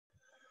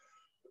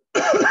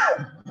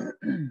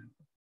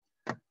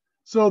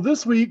So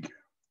this week,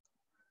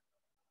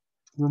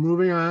 we're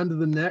moving on to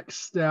the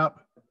next step,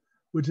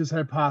 which is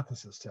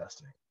hypothesis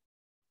testing.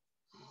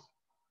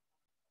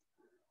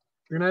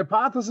 And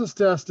hypothesis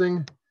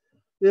testing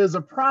is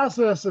a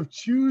process of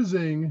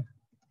choosing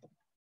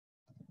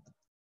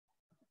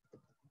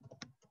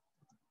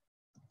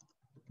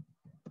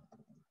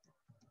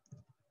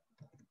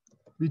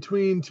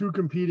between two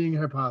competing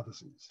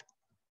hypotheses.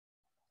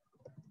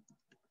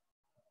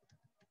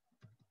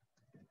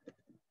 Of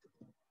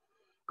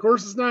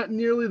course, it's not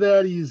nearly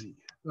that easy.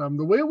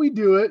 The way we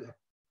do it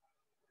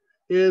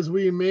is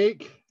we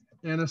make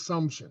an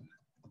assumption.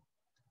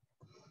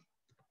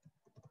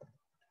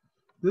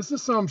 This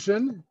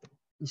assumption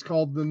is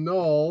called the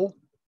null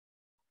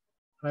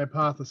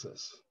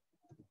hypothesis,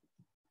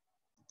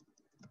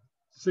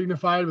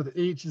 signified with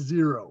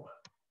H0.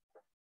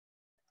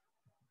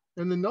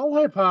 And the null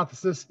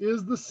hypothesis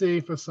is the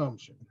safe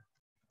assumption.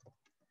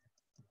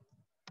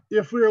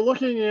 If we're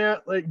looking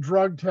at like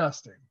drug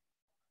testing,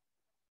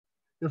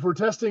 if we're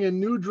testing a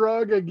new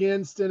drug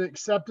against an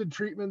accepted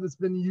treatment that's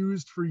been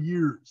used for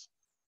years,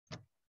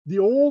 the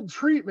old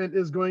treatment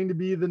is going to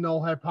be the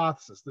null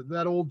hypothesis,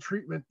 that old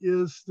treatment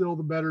is still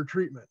the better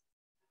treatment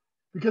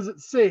because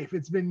it's safe.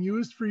 It's been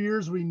used for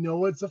years. We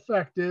know it's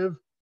effective.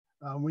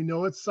 We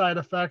know its side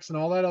effects and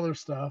all that other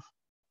stuff.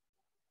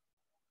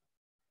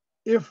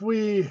 If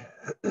we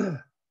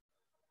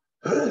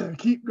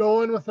keep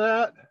going with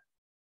that,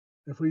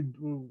 if we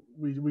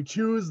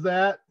choose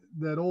that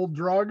old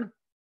drug,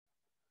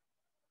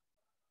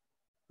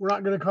 we're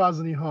not going to cause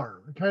any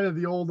harm. Kind of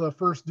the old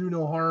first do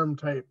no harm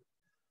type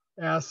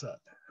asset.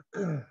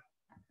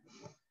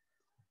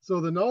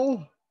 So the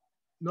null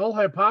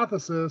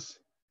hypothesis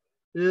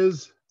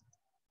is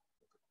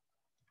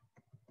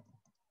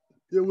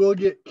it will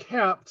get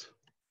kept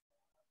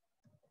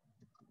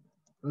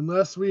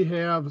unless we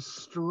have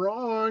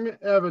strong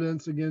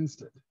evidence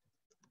against it.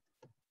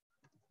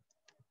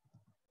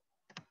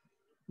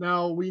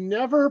 Now, we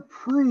never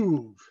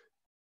prove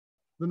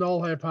the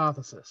null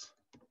hypothesis.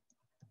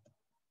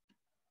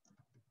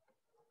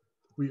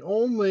 We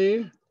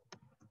only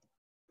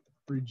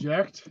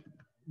reject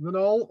the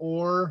null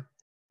or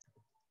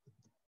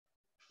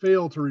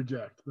fail to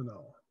reject the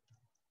null.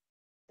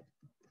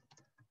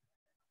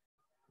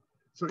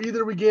 So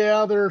either we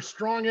gather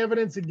strong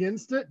evidence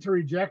against it to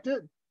reject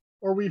it,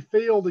 or we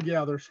fail to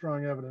gather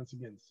strong evidence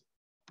against it.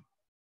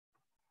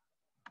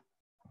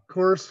 Of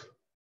course, if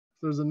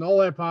there's a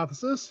null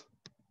hypothesis,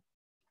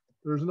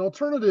 there's an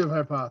alternative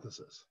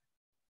hypothesis.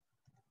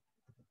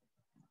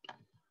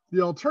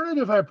 The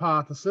alternative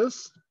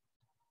hypothesis,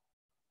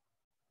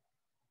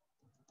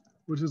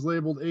 which is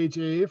labeled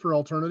HA for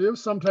alternative.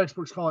 Some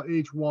textbooks call it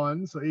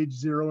H1, so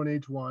H0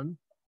 and H1.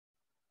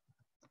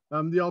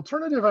 The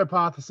alternative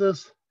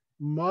hypothesis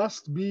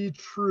must be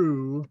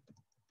true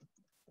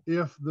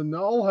if the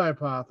null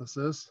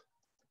hypothesis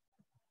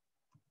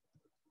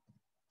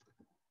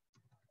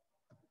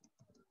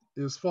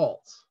is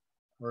false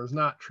or is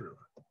not true.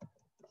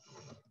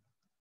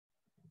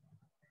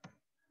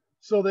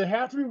 So they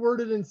have to be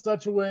worded in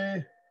such a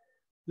way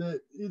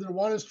that either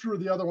one is true or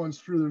the other one's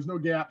true. There's no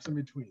gaps in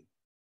between.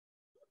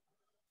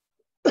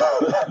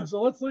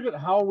 So let's look at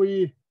how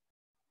we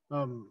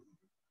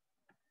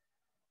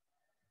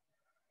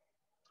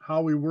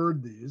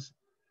word these.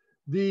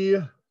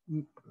 We'll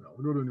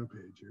go to a new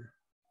page here.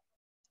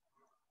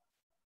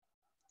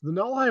 The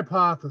null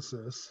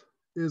hypothesis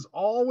is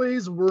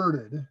always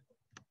worded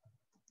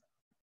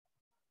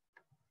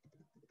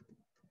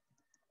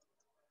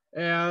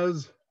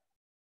as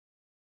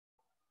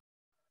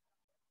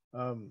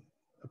a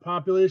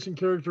population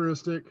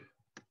characteristic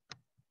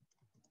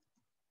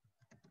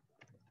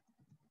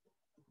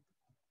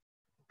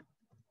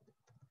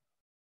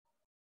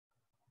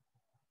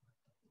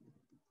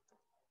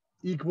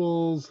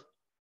equals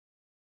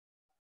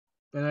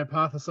an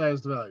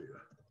hypothesized value.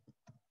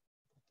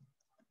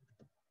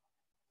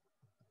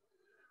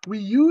 We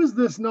use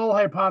this null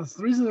hypothesis.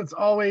 The reason it's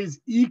always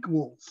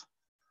equals,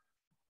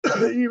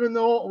 even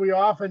though we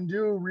often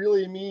do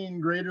really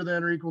mean greater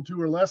than or equal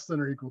to or less than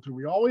or equal to,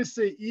 we always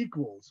say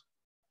equals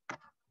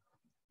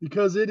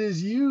because it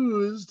is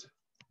used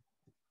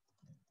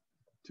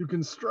to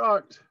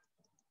construct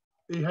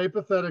a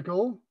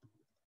hypothetical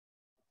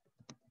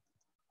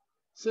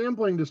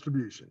sampling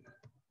distribution.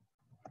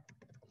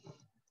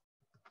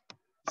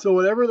 So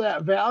whatever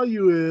that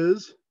value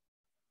is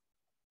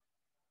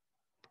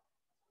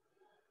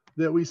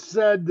that we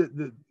said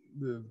that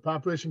the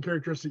population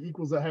characteristic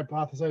equals that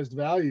hypothesized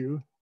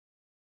value,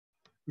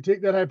 we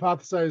take that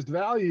hypothesized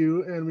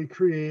value and we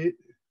create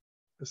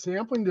a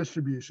sampling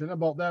distribution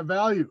about that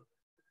value.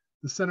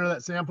 The center of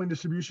that sampling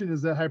distribution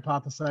is that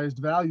hypothesized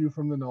value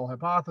from the null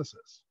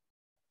hypothesis.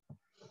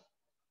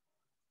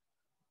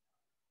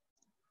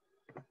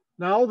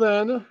 Now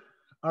then,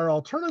 our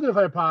alternative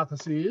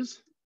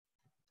hypotheses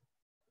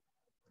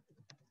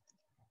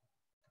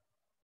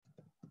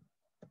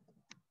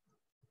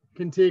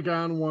can take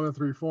on one of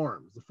three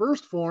forms. The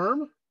first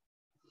form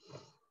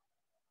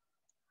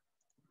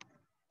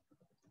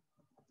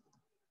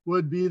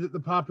would be that the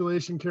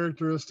population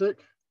characteristic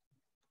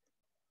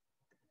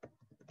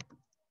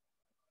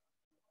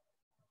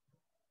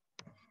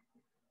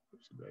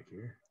back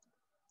here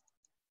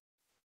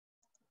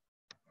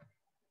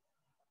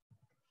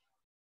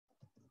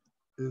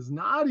is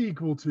not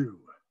equal to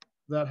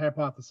that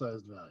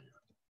hypothesized value.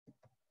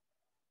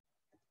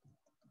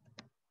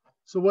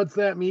 So what's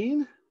that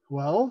mean?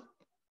 Well,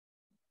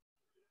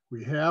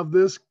 we have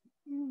this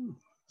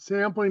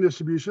sampling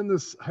distribution,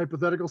 this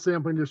hypothetical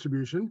sampling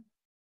distribution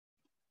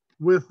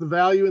with the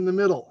value in the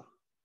middle,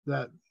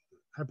 that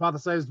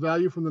hypothesized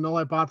value from the null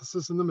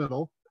hypothesis in the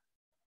middle.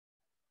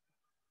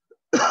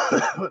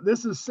 What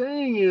this is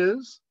saying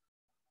is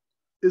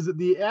that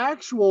the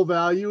actual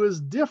value is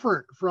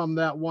different from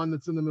that one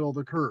that's in the middle of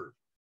the curve.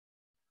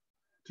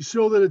 To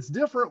show that it's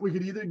different, we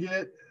could either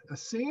get a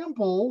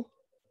sample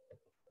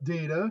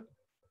data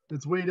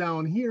that's way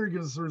down here,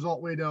 gives us a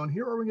result way down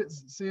here, or we get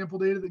sample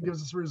data that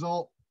gives us a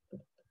result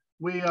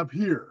way up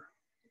here.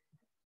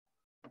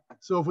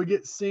 So if we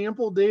get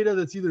sample data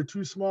that's either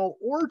too small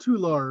or too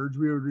large,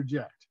 we would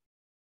reject.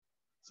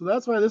 So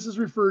that's why this is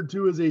referred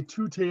to as a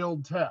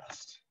two-tailed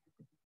test.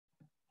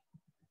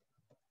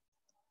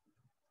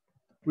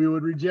 We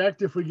would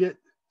reject if we get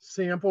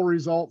sample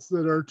results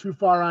that are too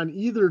far on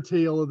either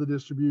tail of the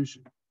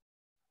distribution.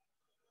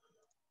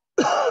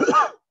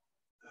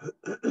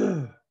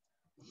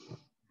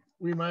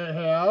 We might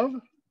have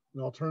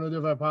an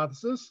alternative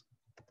hypothesis.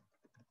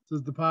 This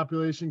is the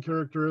population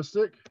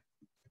characteristic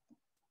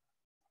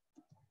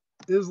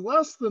is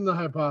less than the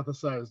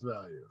hypothesized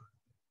value.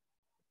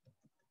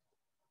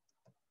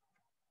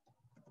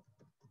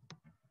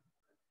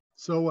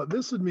 So what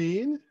this would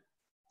mean,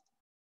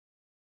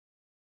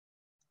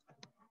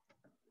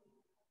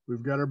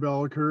 we've got our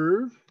bell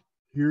curve.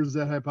 Here's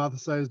that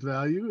hypothesized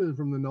value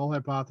from the null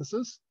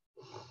hypothesis.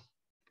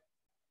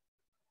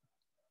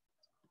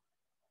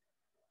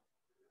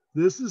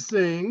 This is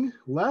saying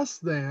less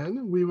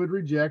than we would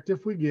reject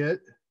if we get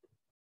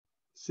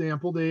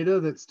sample data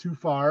that's too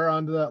far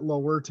onto that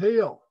lower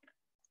tail.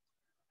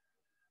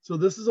 So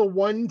this is a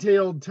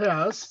one-tailed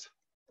test.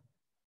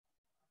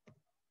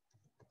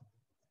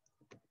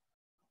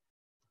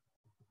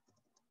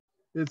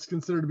 It's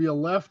considered to be a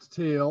left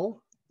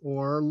tail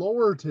or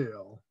lower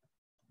tail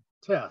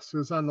test. So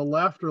it's on the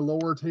left or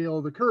lower tail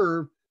of the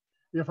curve.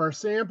 If our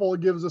sample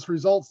gives us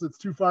results that's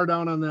too far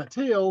down on that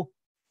tail,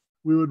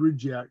 we would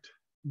reject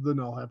the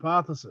null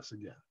hypothesis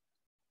again.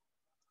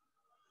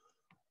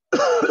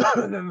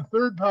 And then the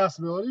third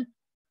possibility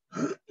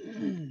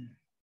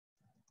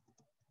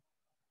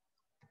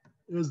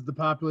is the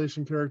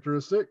population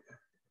characteristic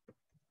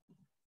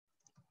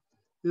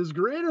is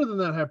greater than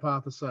that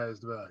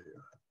hypothesized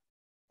value.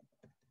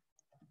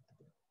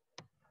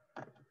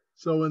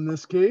 So in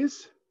this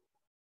case,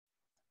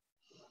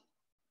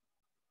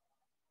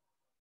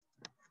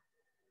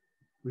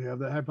 we have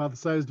that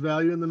hypothesized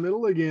value in the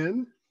middle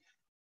again.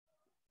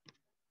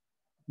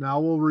 Now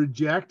we'll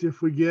reject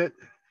if we get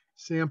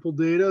sample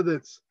data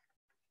that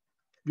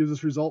gives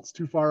us results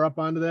too far up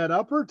onto that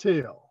upper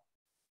tail.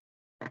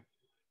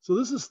 So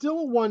this is still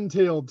a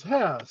one-tailed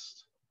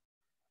test.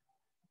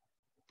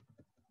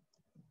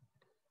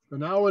 But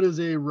now it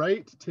is a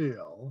right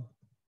tail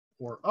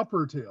or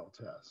upper tail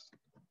test,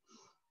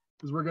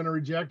 because we're going to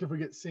reject if we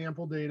get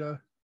sample data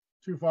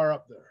too far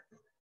up there.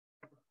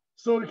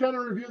 So to kind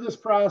of review this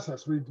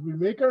process, we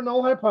make our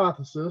null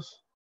hypothesis.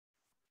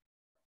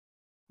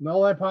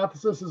 Null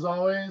hypothesis is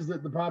always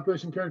that the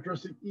population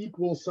characteristic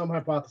equals some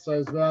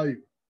hypothesized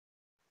value.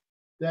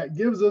 That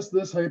gives us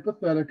this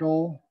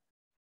hypothetical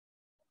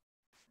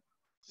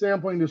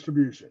sampling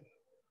distribution.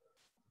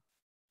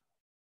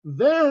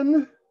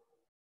 Then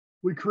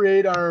we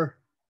create our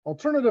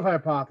alternative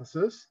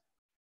hypothesis.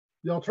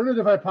 The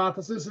alternative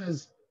hypothesis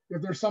is if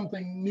there's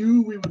something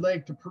new we would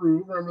like to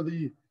prove. Remember,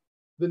 the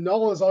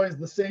null is always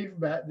the safe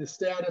bet, the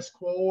status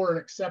quo or an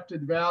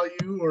accepted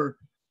value or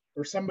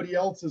somebody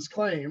else's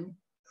claim.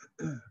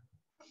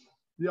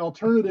 The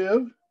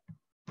alternative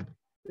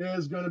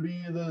is going to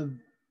be the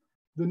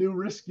new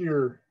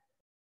riskier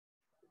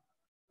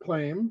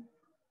claim.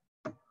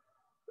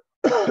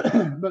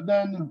 But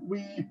then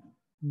we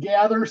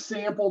gather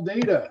sample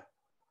data.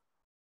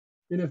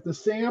 And if the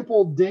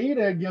sample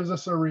data gives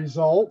us a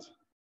result,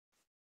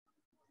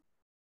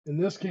 in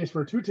this case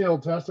for a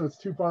two-tailed test, if it's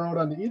too far out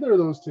onto either of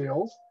those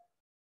tails,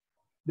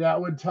 that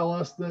would tell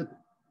us that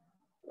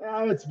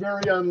it's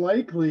very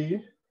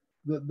unlikely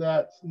that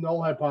that null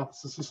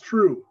hypothesis is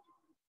true.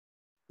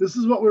 This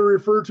is what we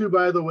refer to,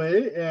 by the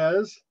way,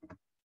 as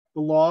the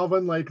law of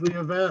unlikely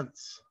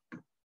events.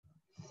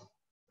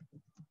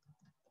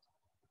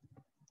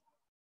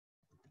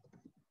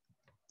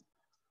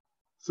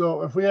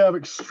 So if we have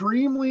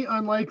extremely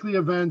unlikely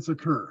events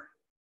occur,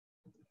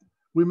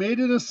 we made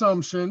an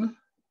assumption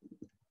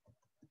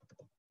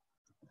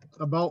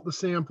about the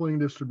sampling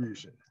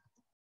distribution.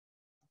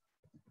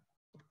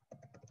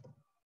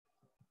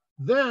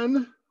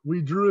 Then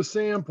we drew a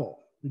sample.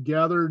 We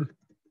gathered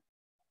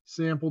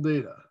sample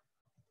data.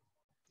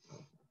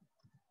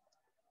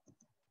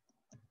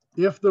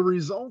 If the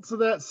results of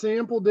that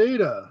sample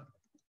data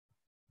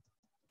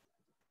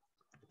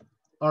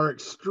are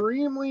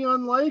extremely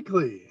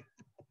unlikely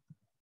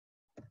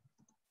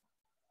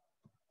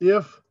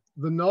if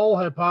the null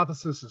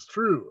hypothesis is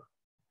true,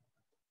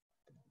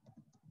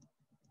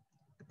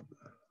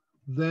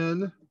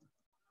 then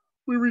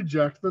we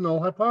reject the null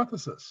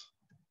hypothesis.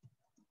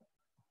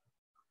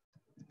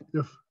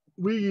 If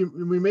we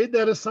made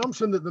that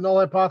assumption that the null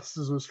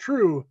hypothesis was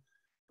true,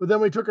 but then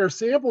we took our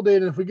sample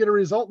data, and if we get a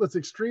result that's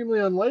extremely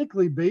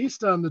unlikely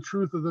based on the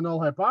truth of the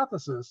null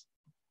hypothesis,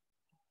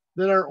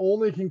 then our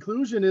only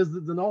conclusion is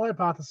that the null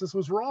hypothesis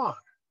was wrong.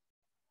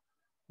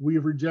 We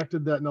have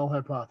rejected that null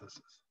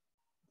hypothesis.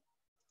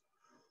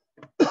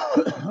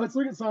 Let's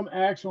look at some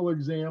actual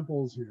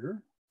examples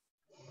here.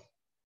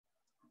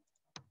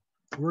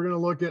 We're going to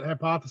look at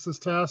hypothesis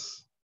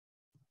tests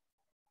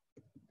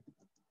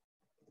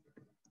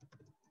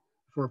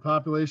for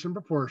population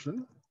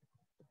proportion.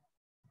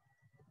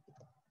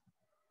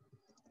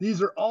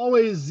 These are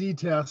always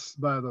z-tests,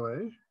 by the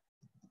way,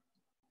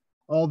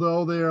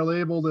 although they are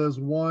labeled as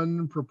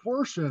one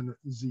proportion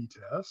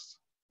z-test.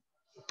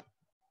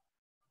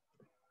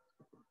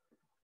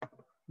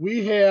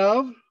 We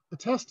have a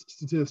test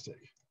statistic.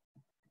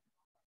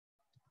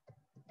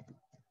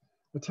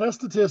 A test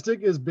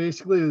statistic is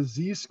basically a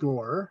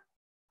z-score.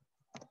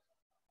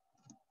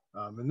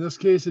 In this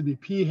case, it'd be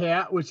p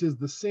hat, which is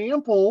the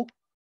sample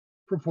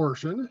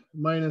proportion,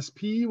 minus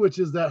p, which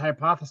is that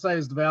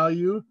hypothesized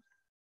value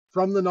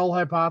from the null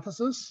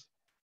hypothesis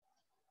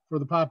for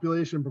the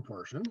population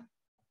proportion,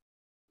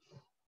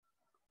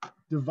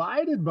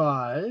 divided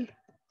by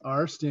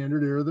our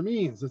standard error of the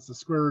means. It's the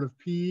square root of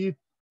p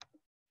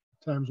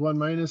times 1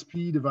 minus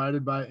p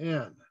divided by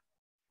n.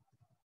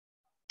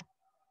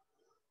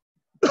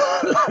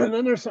 And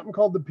then there's something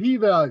called the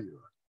p-value.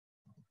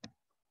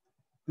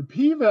 The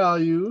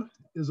p-value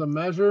is a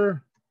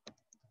measure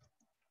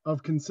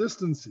of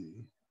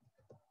consistency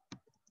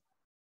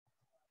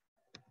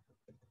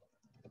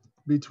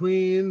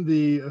between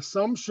the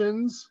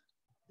assumptions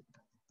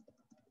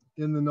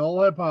in the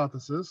null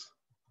hypothesis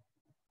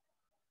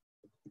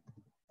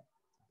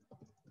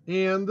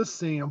and the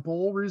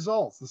sample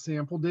results, the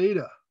sample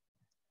data.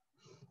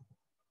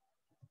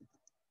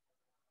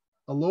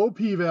 A low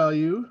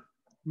p-value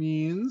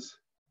means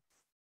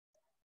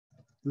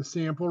the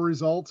sample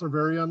results are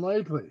very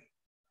unlikely.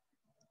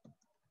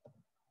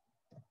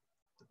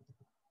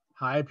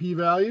 High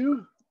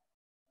p-value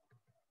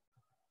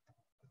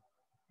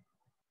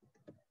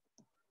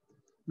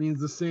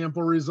means the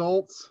sample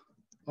results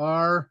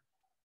are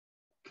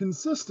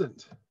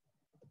consistent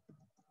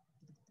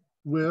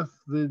with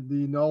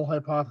the null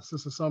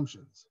hypothesis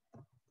assumptions.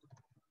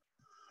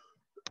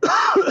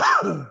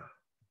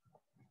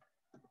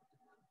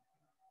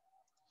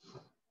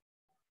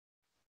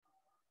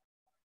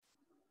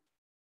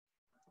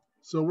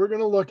 So we're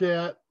going to look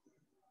at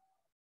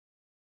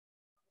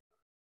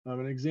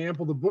an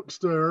example. The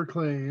bookstore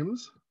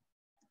claims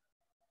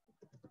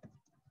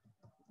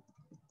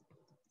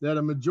that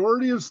a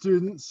majority of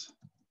students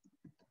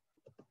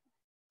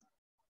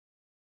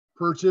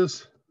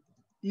purchase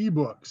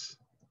ebooks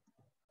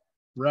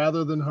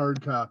rather than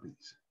hard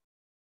copies.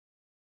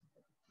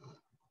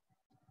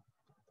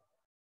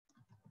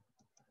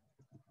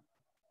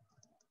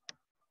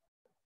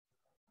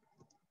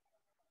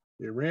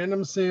 A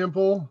random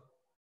sample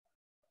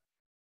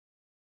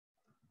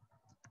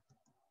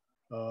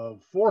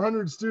of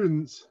 400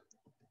 students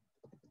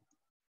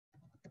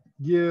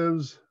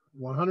gives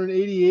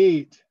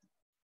 188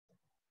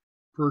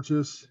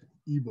 purchase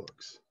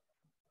ebooks.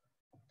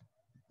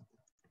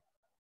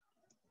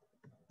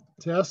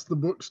 Test the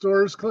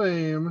bookstore's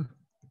claim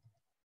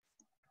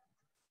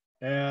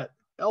at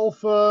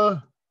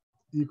alpha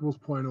equals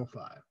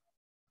 0.05.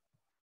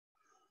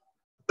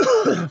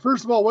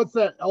 First of all, what's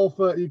that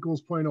alpha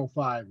equals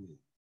 0.05 mean?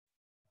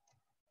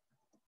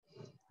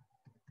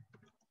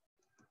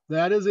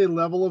 That is a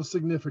level of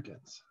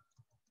significance.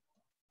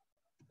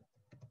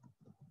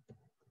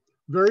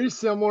 Very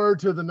similar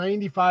to the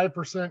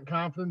 95%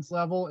 confidence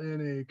level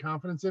in a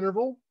confidence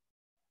interval.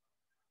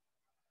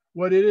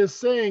 What it is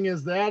saying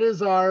is that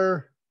is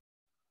our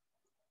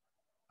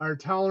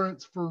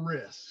tolerance for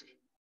risk.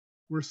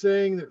 We're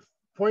saying that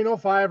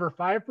 0.05 or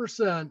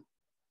 5%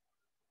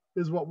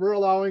 is what we're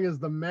allowing as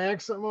the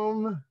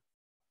maximum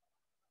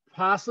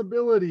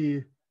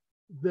possibility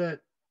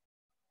that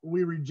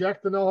we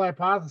reject the null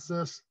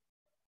hypothesis,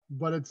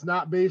 but it's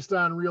not based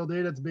on real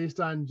data. It's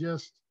based on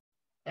just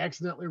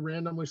accidentally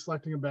randomly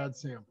selecting a bad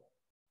sample.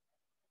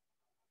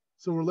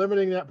 So we're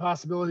limiting that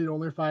possibility to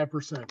only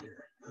 5%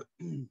 here.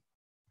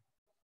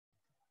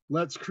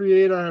 Let's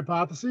create our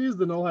hypotheses.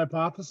 The null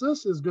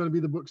hypothesis is going to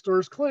be the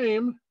bookstore's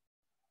claim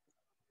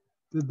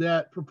that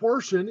that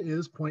proportion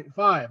is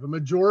 0.5. A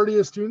majority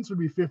of students would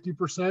be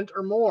 50%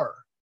 or more.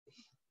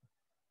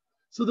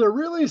 So they're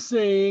really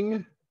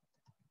saying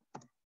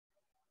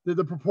that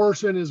the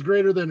proportion is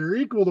greater than or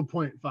equal to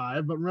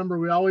 0.5, but remember,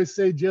 we always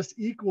say just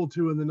equal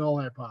to in the null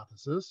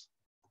hypothesis.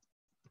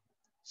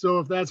 So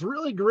if that's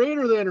really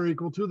greater than or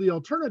equal to, the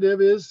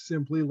alternative is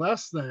simply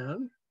less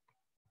than.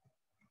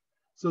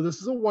 So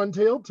this is a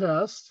one-tailed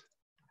test.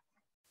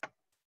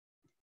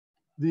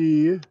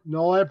 The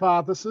null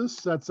hypothesis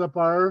sets up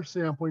our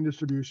sampling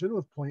distribution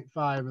with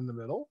 0.5 in the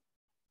middle.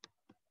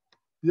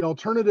 The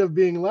alternative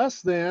being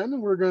less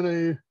than, we're going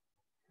to,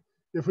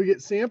 if we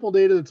get sample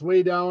data that's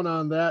way down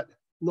on that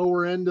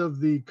lower end of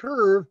the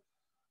curve,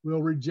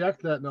 we'll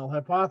reject that null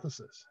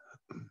hypothesis.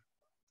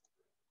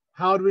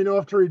 How do we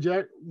know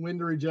when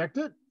to reject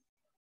it?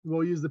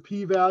 We'll use the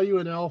p-value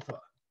in alpha.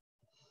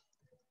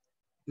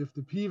 If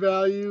the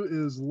p-value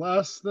is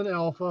less than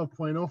alpha of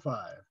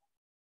 0.05,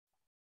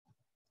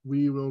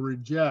 we will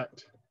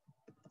reject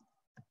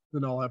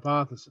the null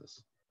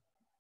hypothesis.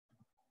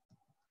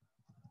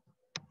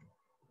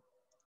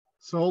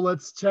 So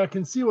let's check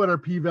and see what our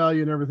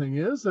p-value and everything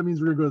is. That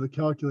means we're going to go to the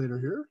calculator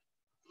here.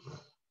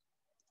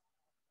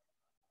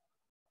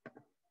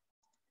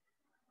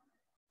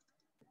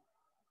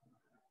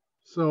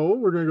 So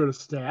we're going to go to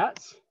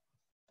stats,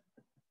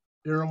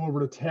 arrow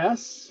over to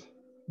tests.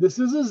 This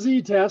is a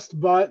z-test,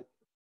 but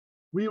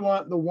we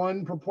want the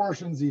one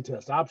proportion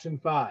z-test, option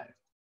 5.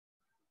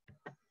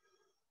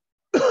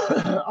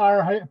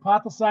 Our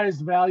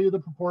hypothesized value of the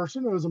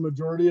proportion was a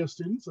majority of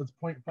students, that's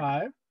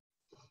 0.5.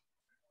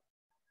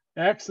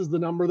 X is the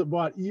number that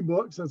bought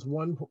ebooks, that's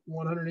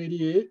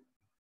 188.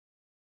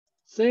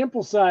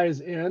 Sample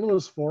size N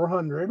was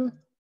 400.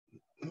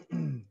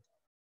 And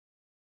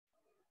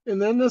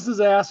then this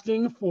is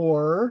asking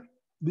for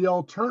the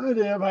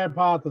alternative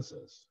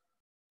hypothesis.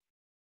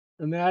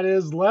 And that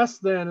is less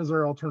than is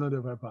our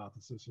alternative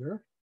hypothesis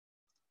here.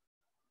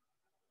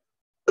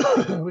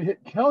 We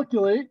hit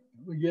calculate,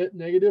 we get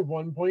negative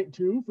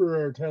 1.2 for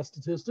our test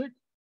statistic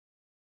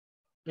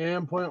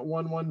and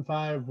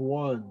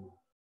 0.1151,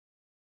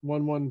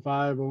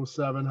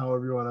 11507,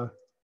 however you want to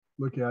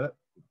look at it,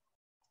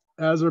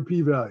 as our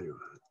p-value.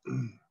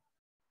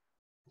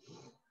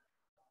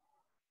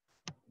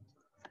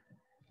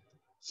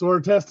 So our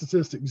test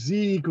statistic,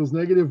 z equals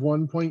negative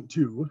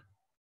 1.2.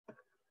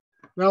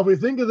 Now, if we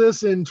think of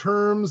this in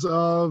terms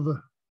of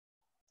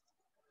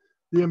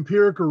the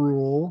empirical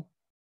rule,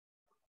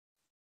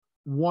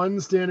 1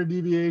 standard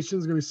deviation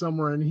is going to be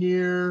somewhere in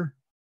here.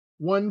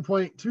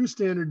 1.2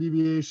 standard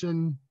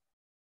deviation,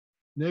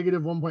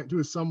 negative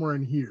 1.2 is somewhere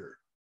in here.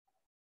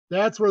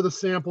 That's where the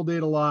sample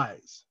data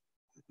lies.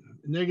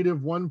 Negative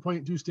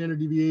 1.2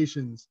 standard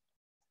deviations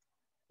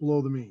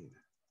below the mean.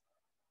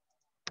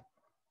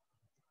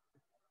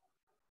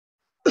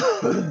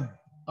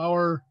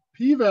 Our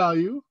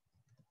p-value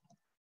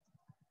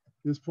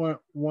is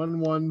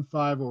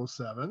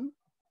 0.11507.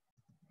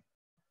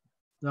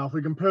 Now, if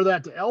we compare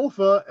that to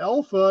alpha,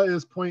 alpha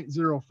is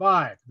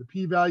 0.05. The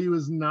p-value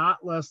is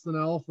not less than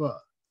alpha.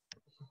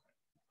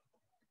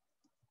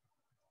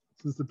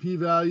 Since the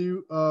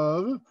p-value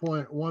of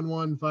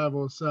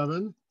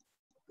 0.11507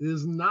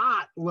 is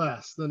not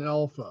less than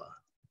alpha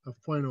of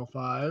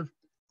 0.05,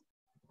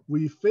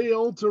 we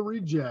fail to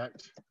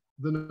reject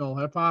the null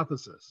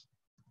hypothesis.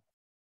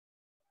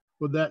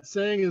 What that's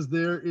saying is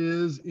there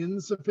is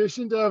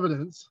insufficient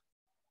evidence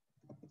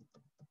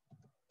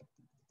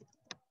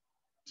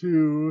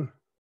to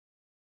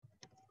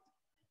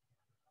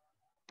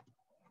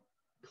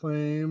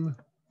claim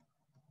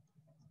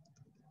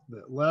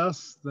that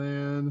less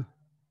than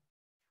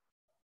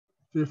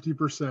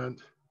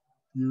 50%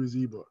 use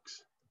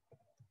ebooks.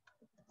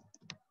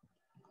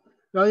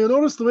 Now you'll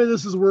notice the way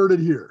this is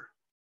worded here.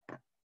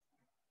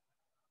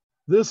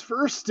 This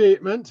first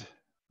statement,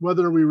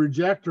 whether we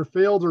reject or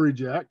fail to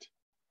reject,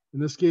 in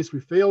this case we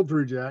failed to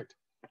reject,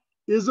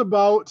 is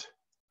about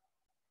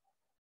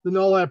the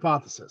null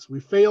hypothesis. We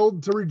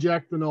failed to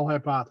reject the null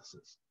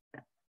hypothesis.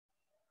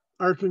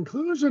 Our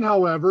conclusion,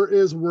 however,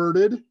 is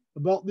worded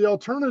about the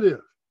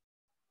alternative.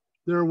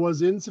 There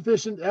was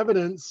insufficient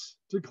evidence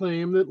to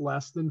claim that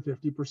less than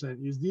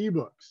 50% used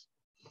ebooks.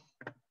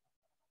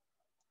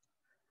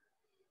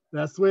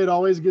 That's the way it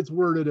always gets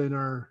worded in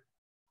our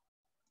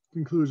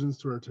conclusions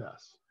to our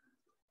tests.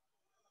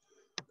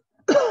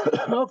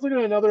 Let's look at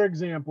another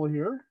example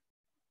here.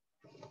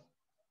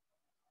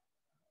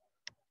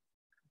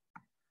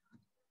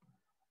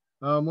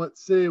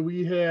 Let's say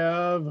we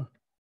have,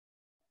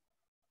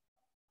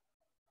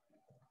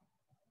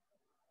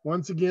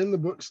 once again, the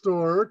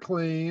bookstore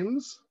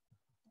claims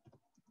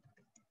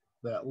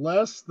that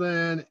less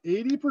than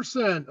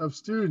 80% of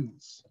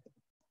students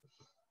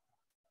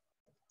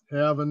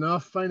have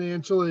enough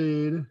financial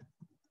aid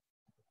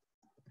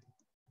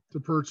to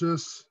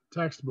purchase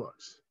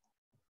textbooks.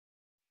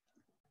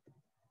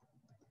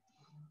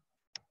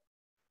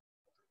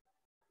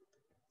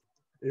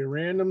 A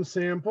random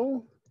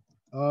sample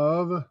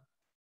of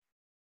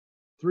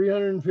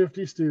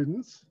 350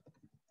 students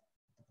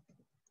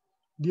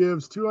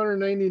gives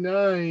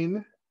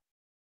 299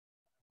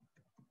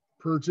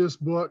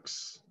 purchased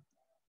books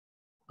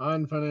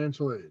on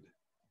financial aid.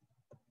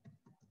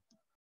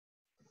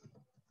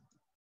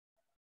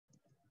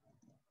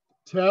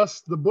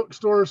 Test the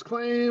bookstore's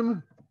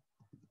claim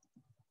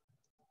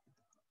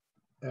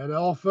at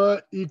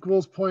alpha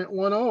equals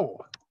 0.10.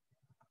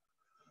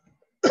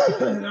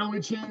 Now we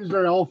changed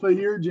our alpha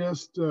here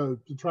just to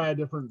try a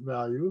different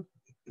value.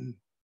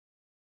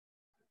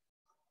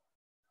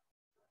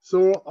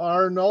 So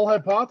our null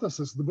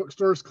hypothesis, the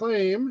bookstore's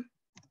claim,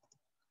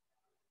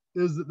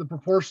 is that the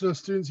proportion of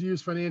students who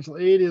use financial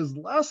aid is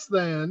less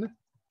than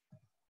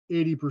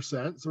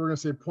 80%. So we're going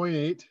to say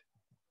 0.8.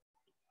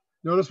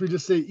 Notice we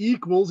just say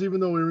equals, even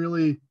though we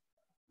really,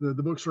 the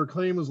bookstore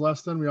claim was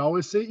less than. We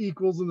always say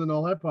equals in the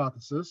null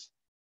hypothesis.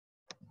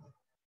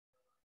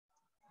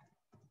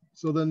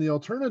 So then the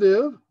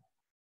alternative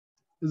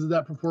is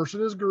that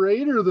proportion is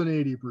greater than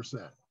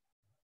 80%.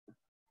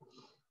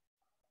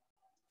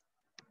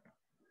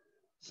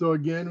 So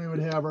again, we would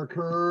have our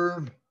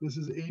curve. This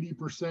is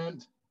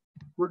 80%.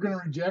 We're going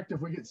to reject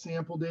if we get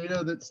sample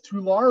data that's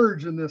too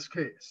large in this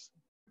case.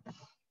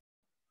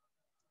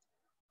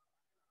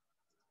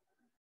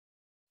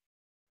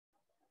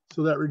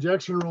 So that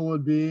rejection rule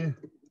would be,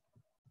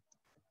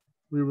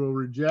 we will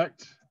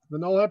reject the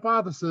null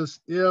hypothesis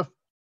if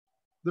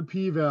the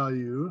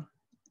p-value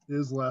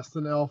is less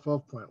than alpha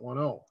of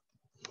 0.10.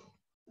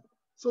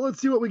 So let's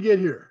see what we get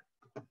here.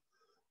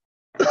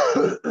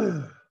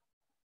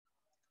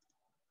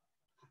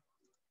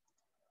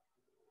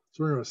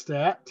 So we're going to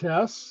stat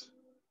tests,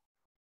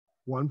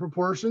 one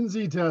proportion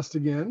z-test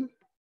again.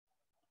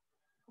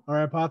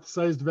 Our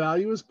hypothesized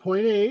value is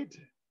 0.8.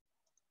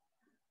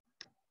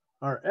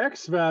 Our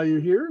X value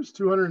here is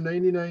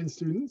 299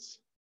 students.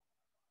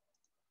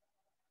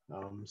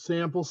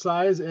 Sample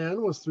size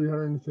N was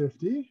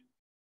 350.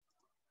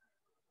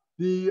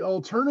 The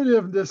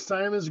alternative this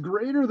time is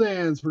greater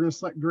than, so we're going to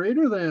select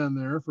greater than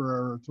there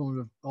for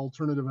our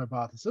alternative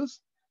hypothesis.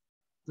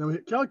 Then we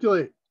hit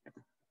calculate.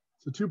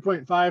 So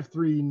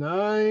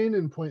 2.539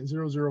 and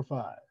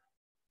 0.005.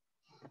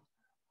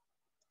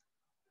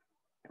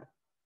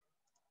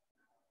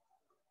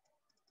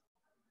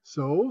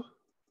 So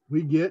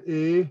we get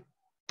a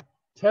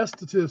test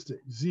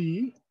statistic,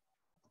 Z,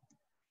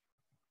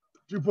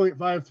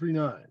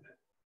 2.539.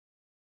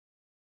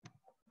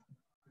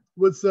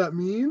 What's that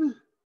mean?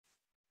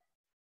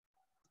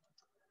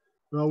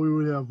 Well, we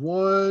would have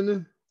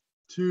 1,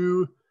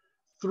 2,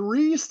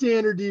 3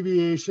 standard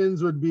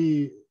deviations would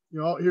be,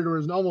 here there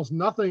was almost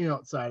nothing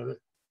outside of it.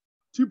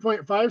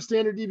 2.5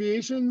 standard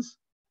deviations,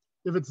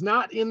 if it's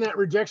not in that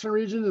rejection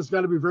region, it's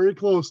got to be very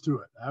close to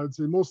it. I would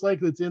say most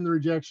likely it's in the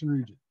rejection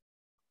region.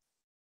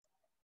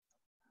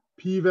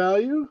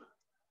 P-value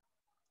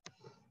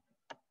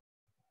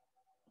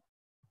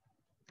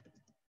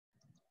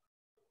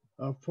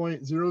of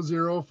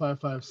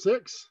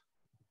 0.00556.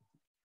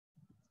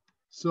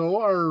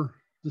 So our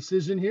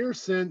decision here,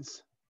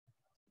 since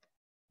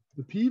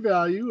the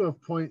p-value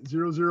of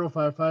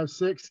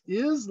 0.00556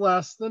 is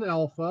less than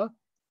alpha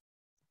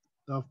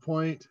of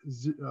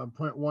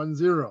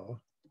 0.10,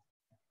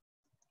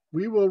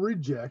 we will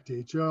reject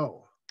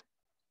HO.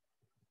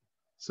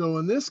 So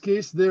in this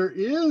case, there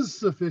is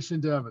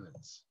sufficient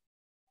evidence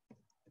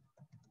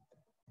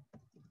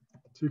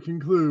to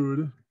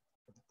conclude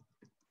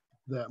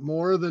that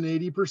more than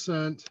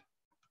 80%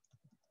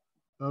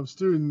 of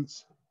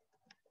students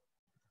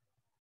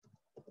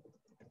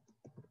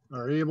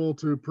are able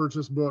to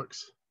purchase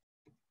books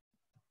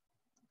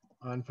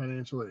on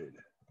financial aid.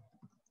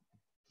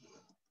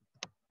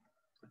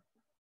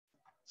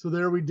 So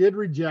there we did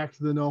reject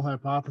the null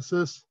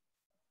hypothesis.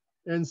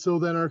 And so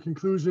then our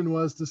conclusion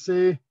was to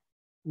say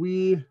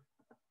there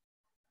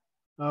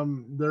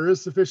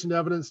is sufficient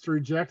evidence to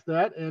reject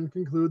that and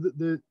conclude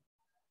that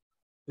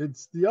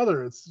it's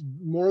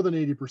more than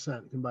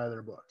 80% can buy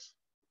their books.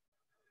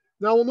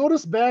 Now we'll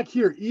notice back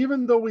here,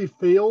 even though we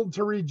failed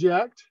to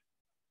reject,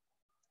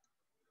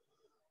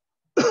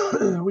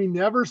 we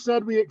never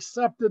said we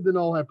accepted the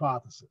null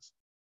hypothesis.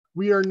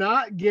 We are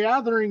not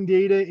gathering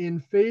data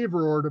in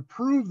favor or to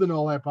prove the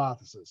null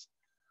hypothesis.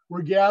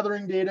 We're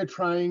gathering data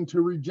trying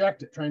to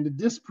reject it, trying to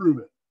disprove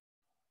it.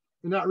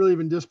 And not really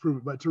even disprove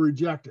it, but to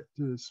reject it,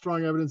 to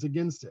strong evidence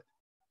against it.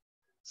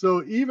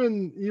 So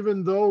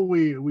even though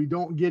we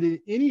don't get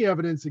any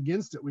evidence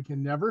against it, we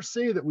can never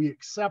say that we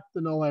accept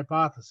the null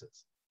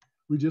hypothesis.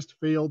 We just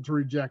failed to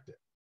reject it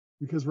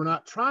because we're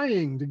not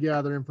trying to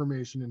gather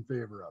information in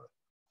favor of it.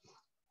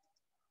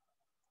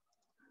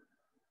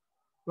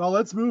 Well,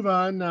 let's move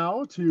on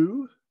now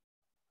to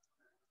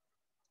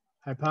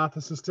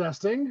hypothesis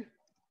testing.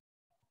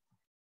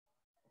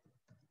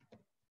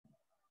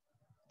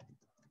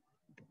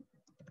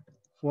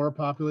 For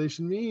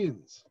population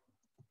means.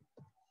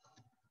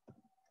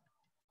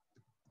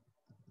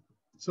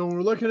 So when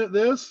we're looking at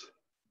this,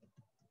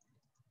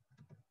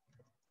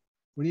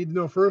 we need to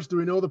know first, do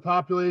we know the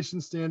population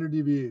standard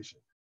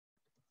deviation?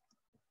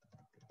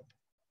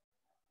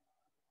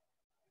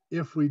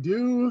 If we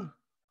do,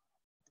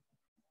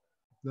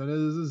 then it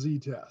is a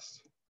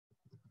z-test.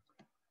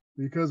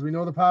 Because we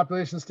know the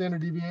population standard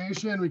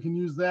deviation, we can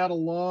use that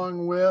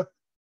along with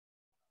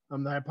the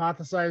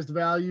hypothesized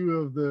value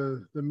of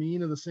the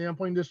mean of the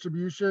sampling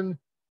distribution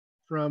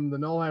from the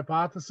null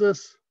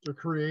hypothesis to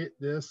create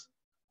this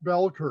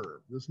bell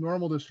curve, this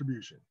normal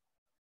distribution.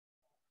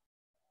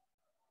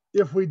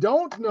 If we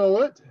don't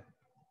know it,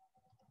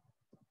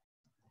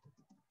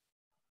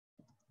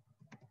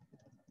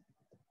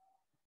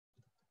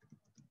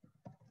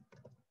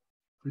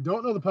 If we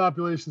don't know the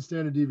population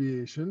standard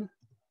deviation,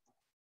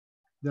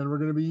 then we're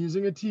going to be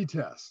using a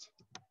t-test.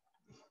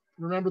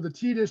 Remember, the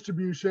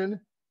t-distribution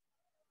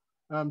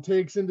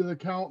takes into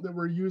account that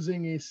we're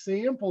using a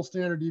sample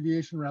standard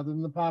deviation rather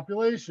than the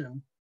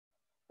population,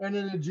 and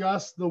it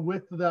adjusts the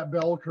width of that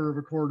bell curve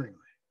accordingly.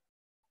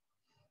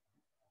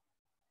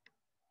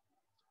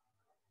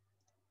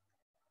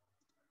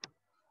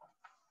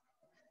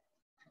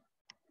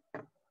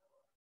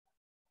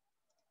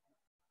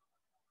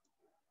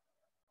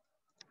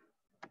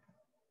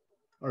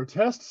 Our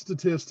test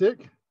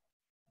statistic,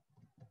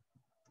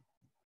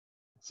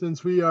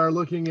 since we are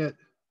looking at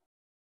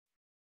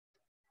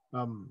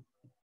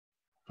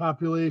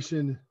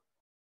population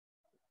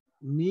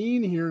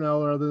mean here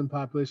now rather than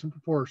population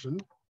proportion,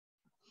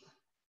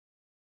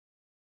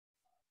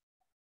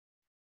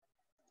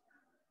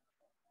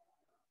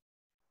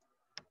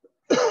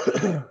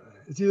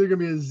 it's either going to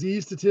be a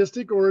z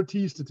statistic or a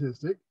t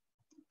statistic.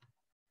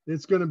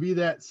 It's going to be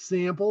that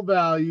sample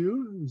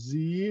value,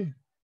 z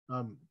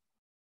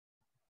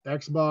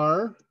x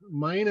bar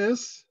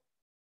minus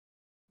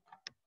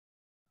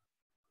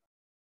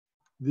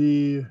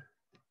the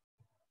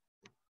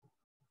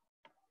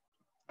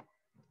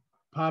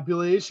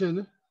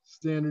population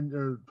standard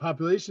or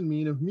population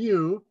mean of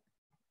mu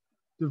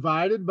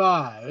divided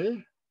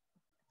by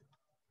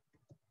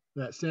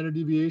that standard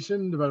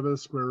deviation divided by the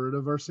square root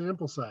of our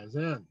sample size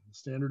and the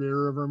standard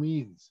error of our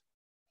means.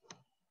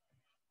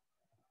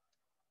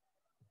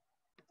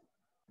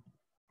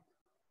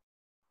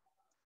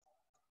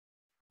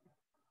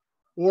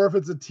 Or if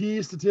it's a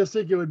t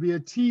statistic, it would be a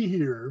t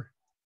here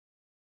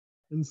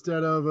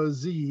instead of a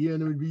z,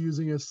 and it would be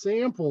using a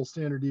sample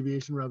standard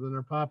deviation rather than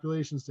our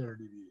population standard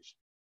deviation.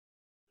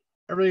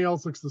 Everything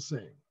else looks the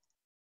same.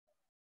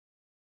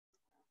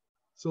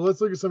 So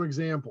let's look at some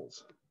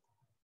examples.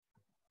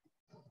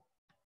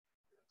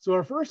 So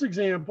our first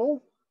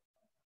example,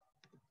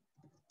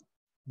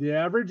 the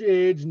average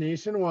age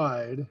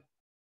nationwide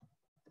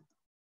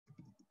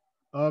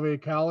of a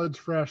college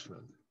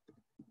freshman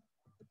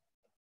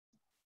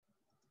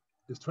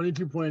is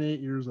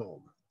 22.8 years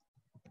old,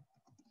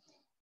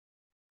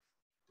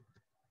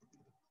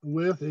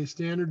 with a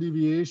standard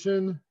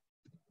deviation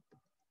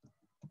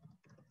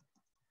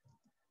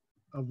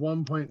of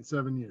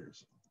 1.7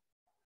 years.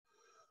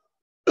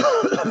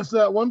 So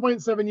that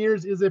 1.7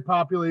 years is a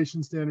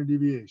population standard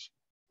deviation.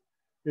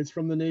 It's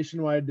from the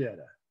nationwide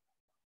data.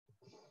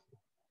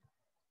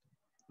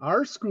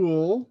 Our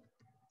school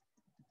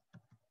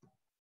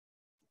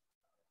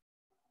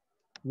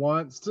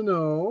wants to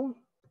know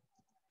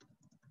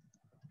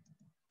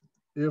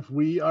if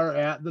we are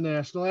at the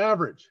national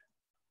average.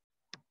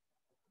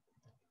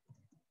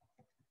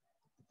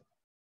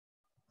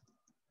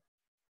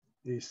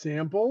 A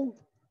sample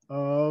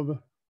of,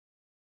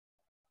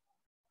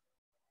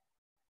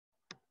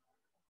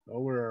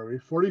 where are we?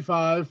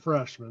 45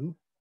 freshmen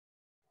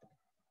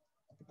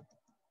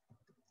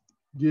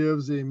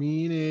gives a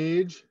mean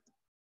age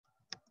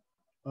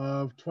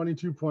of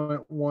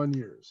 22.1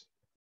 years.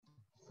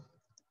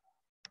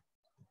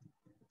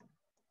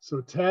 So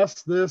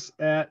test this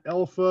at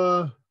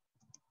alpha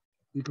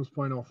equals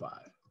 0.05.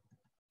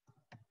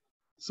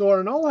 So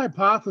our null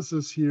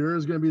hypothesis here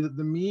is going to be that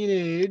the mean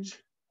age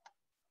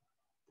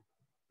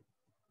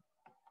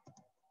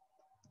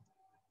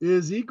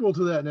is equal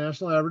to that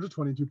national average of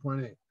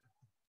 22.8.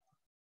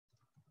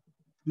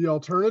 The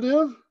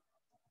alternative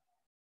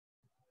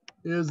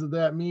is that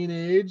that mean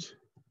age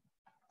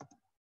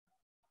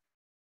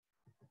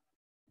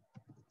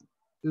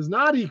is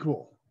not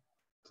equal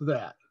to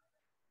that.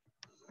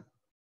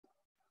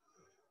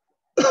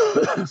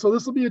 So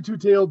this will be a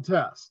two-tailed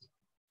test.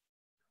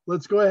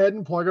 Let's go ahead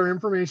and plug our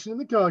information in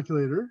the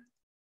calculator.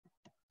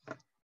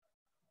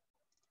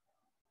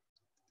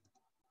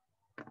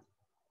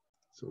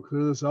 So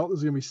clear this out. This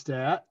is going to be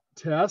stat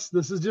test.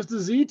 This is just a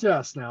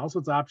z-test now, so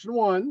it's option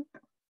 1.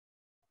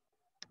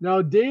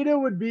 Now data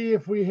would be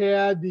if we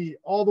had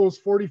all those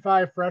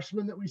 45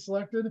 freshmen that we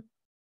selected,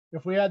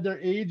 if we had their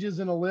ages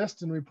in a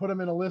list and we put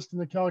them in a list in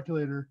the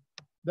calculator,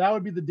 that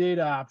would be the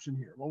data option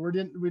here. Well,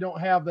 we don't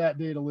have that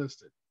data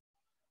listed.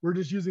 We're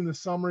just using the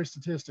summary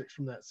statistics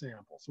from that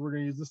sample. So we're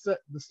going to use the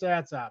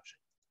stats option.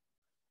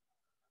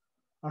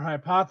 Our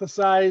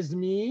hypothesized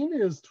mean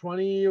is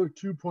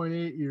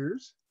 22.8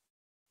 years.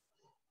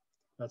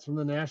 That's from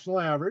the national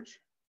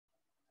average.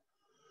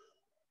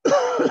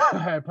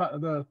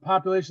 The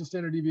population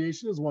standard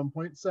deviation is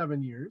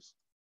 1.7 years.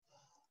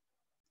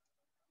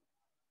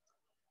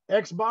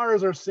 X bar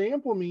is our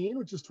sample mean,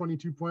 which is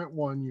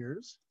 22.1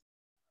 years.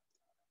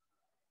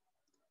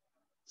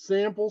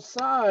 Sample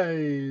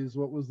size,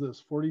 what was this,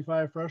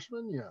 45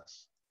 freshmen?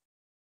 Yes.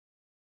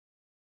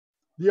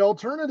 The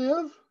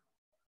alternative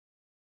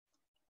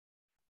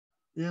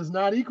is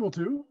not equal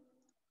to,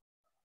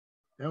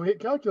 and we hit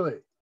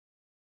calculate.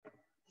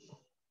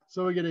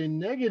 So we get a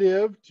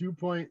negative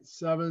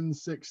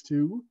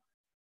 2.762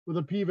 with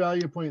a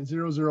p-value of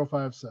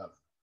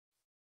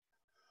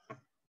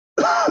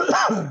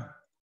 0.0057.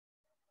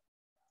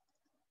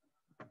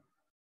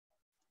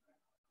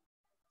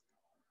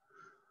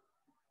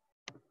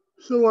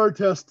 So our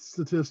test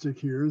statistic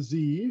here,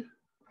 Z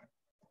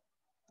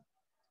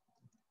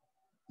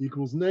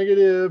equals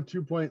negative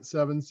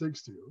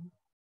 2.762,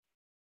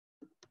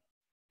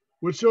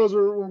 which shows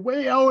we're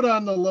way out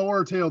on the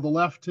lower tail, the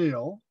left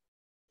tail.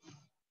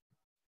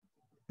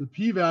 The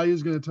p-value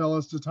is going to tell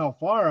us just how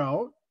far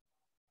out.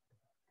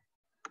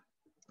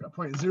 Got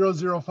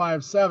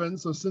 0.0057.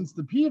 So since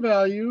the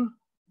p-value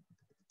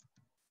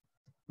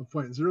of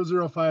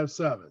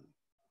 0.0057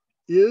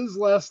 is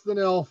less than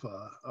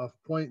alpha of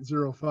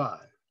 0.05,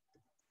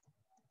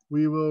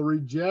 we will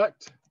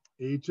reject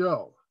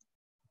HO.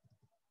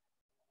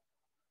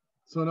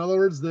 So in other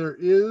words, there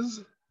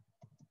is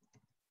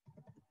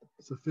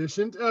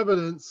sufficient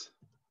evidence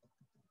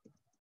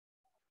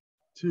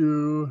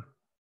to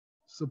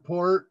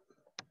support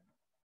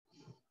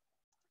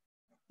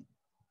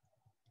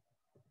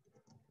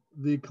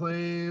the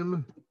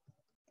claim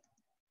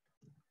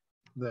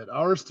that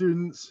our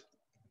students'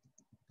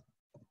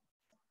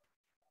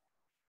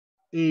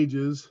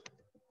 ages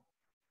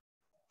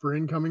for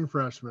incoming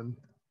freshmen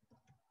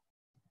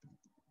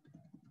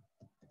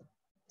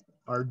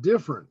are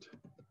different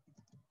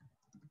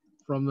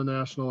from the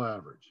national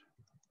average.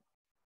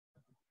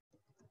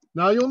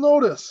 Now you'll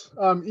notice,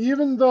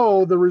 even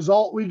though the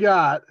result we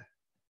got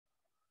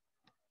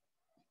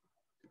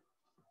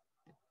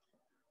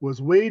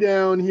was way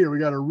down here, we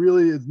got a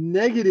really, it's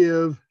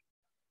negative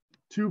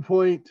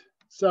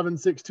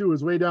 2.762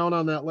 is way down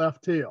on that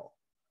left tail.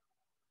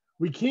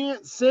 We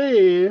can't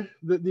say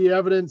that the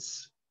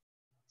evidence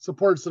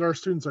supports that our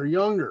students are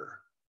younger,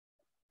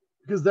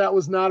 because that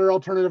was not our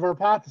alternative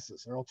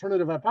hypothesis. Our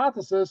alternative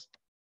hypothesis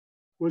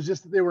was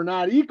just that they were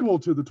not equal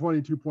to the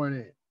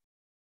 22.8.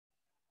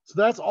 So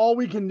that's all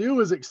we can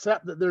do is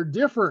accept that they're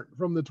different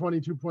from the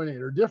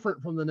 22.8 or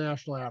different from the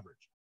national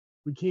average.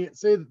 We can't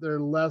say that they're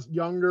less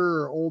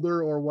younger or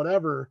older or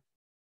whatever.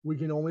 We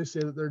can only say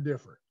that they're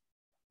different.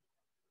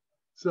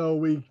 So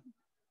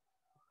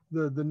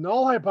the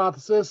null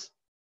hypothesis,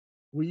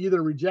 we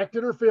either reject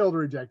it or fail to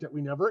reject it.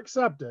 We never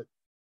accept it.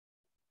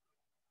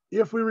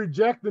 If we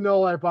reject the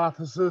null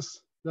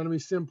hypothesis, then we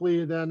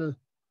simply then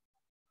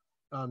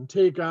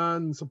take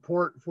on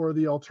support for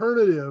the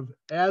alternative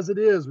as it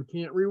is. We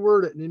can't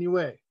reword it in any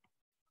way.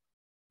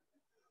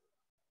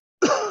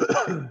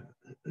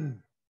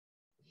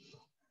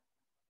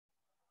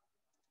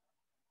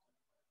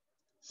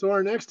 So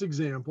our next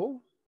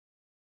example,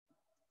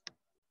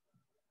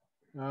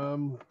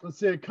 let's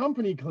say a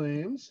company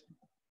claims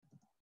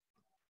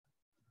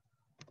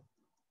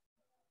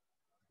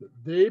that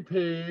they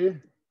pay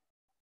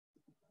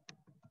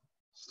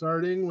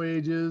starting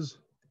wages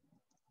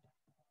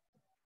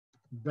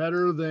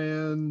better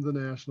than the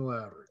national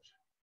average.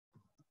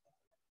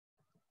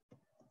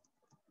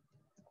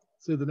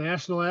 Say the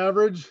national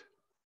average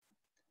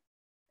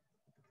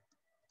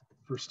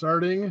for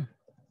starting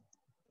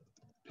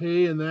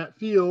pay in that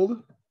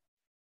field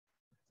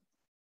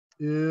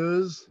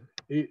is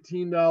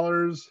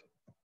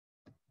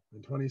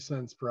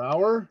 $18.20 per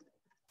hour,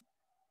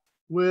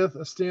 with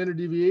a standard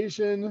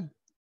deviation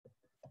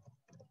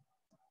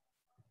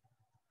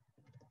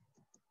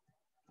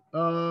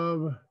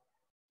of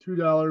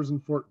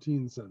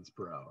 $2.14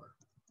 per hour.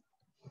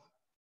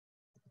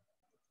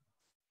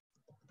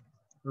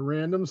 A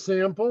random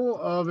sample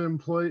of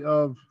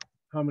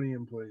how many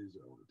employees do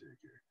I want to take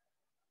here?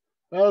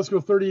 Now let's go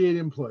 38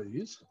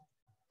 employees.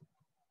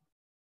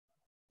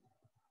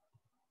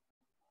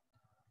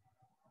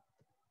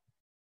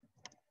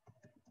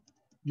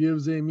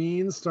 Gives a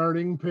mean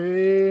starting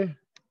pay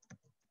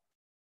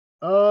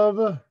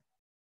of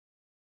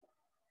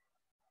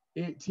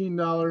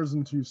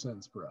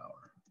 $18.02 per hour.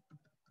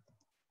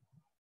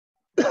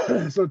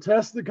 So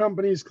test the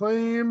company's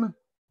claim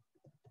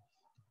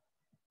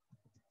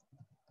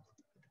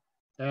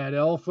at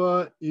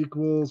alpha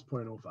equals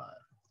 0.05.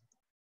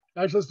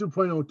 Actually, let's do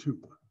 0.02.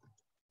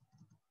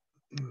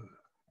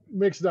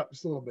 Mix it up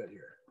just a little bit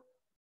here.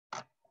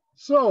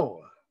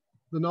 So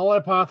the null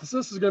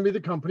hypothesis is going to be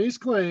the company's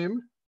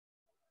claim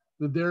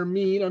that their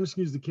mean, I'm just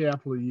going to use the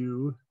capital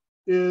U,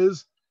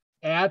 is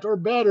at or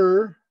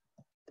better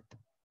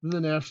than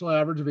the national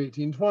average of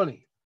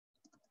 1820.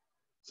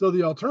 So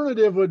the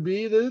alternative would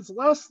be that it's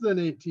less than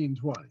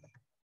 1820.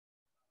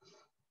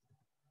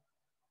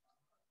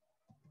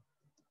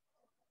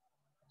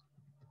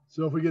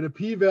 So if we get a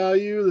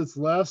p-value that's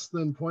less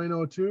than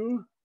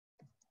 0.02,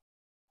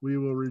 we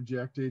will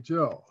reject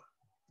HO.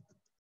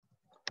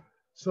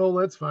 So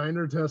let's find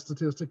our test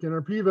statistic and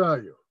our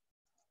p-value.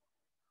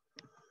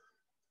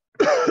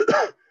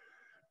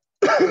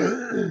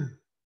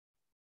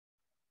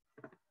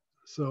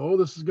 So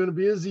this is going to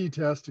be a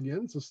z-test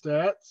again. So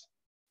stats,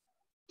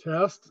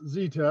 test,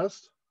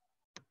 z-test.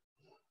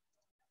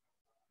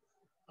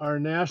 Our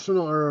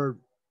national or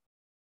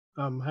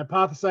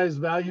hypothesized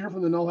value here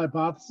from the null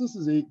hypothesis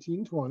is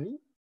 1820.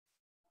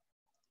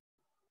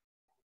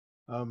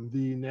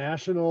 The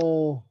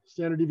national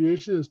standard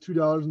deviation is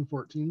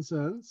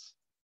 $2.14.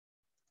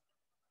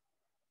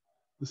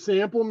 The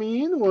sample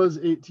mean was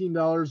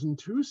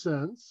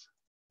 $18.02.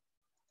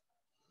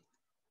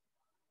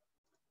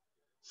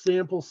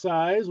 Sample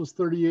size was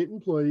 38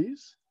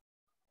 employees.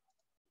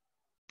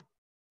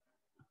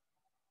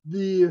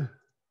 The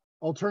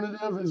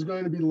alternative is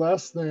going to be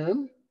less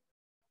than,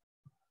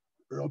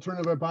 or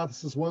alternative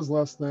hypothesis was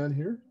less than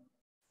here.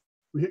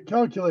 We hit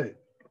calculate.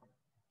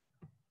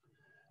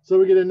 So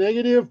we get a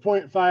negative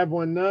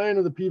 0.519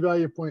 with a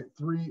p-value of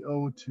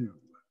 0.302.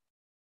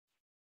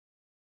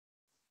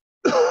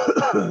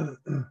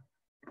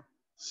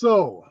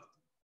 So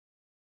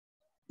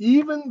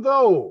even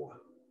though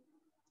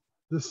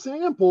the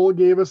sample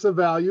gave us a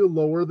value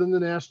lower than the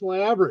national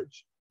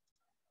average,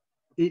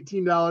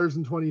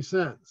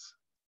 $18.20.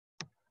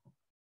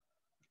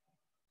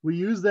 We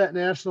use that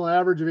national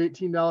average of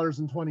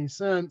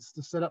 $18.20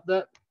 to set up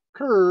that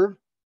curve,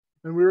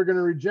 and we were going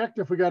to reject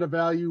if we got a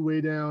value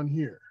way down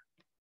here.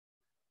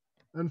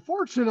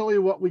 Unfortunately,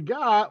 what we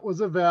got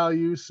was a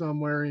value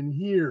somewhere in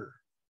here.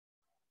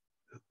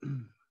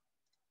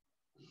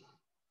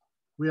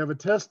 We have a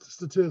test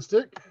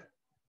statistic.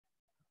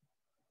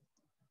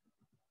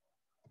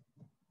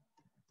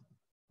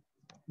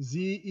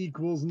 Z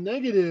equals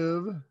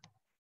negative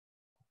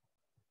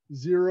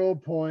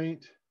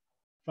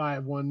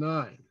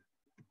 0.519.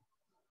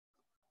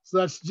 So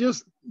that's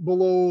just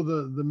below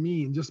the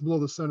mean, just below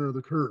the center of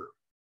the curve.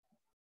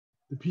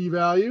 The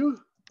p-value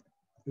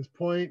is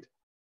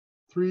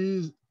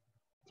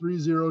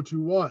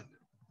 0.33021.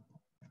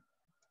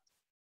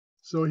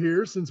 So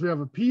here, since we have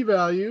a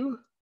p-value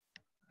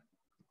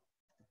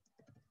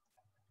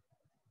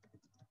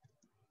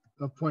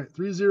of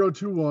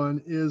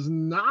 0.3021 is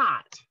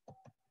not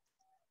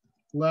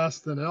less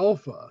than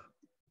alpha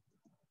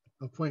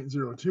of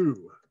 0.02,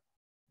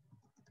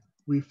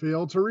 we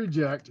fail to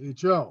reject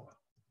HO.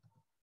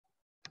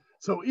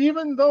 So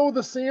even though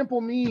the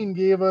sample mean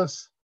gave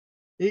us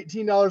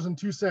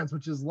 $18.02,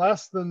 which is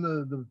less than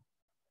the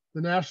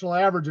national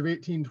average of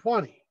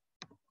 $18.20,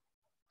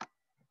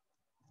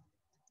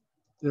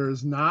 there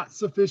is not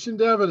sufficient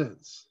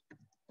evidence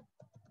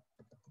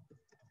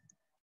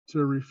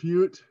to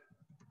refute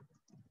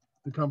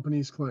the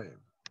company's claim.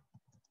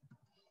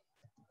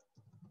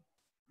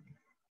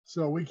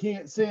 So we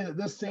can't say that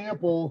this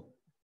sample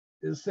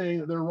is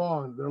saying that they're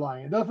wrong, they're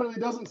lying. It definitely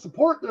doesn't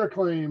support their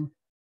claim,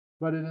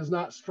 but it is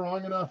not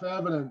strong enough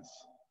evidence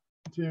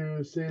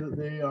to say that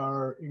they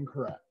are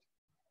incorrect.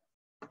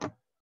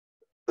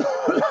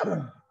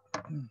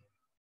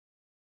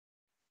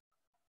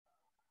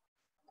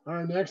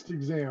 Our next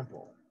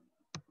example.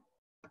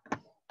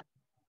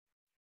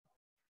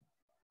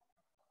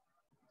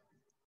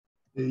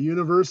 A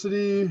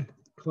university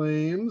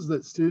claims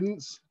that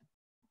students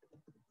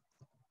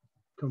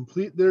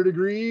complete their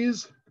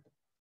degrees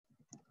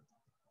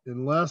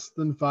in less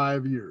than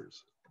 5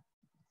 years.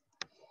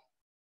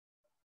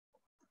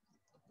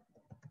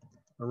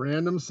 A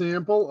random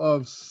sample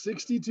of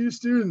 62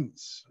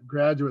 students,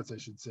 graduates I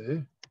should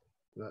say,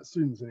 not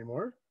students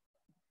anymore,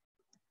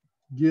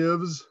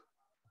 gives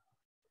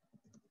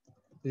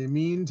a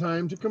mean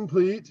time to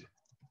complete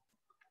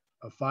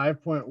of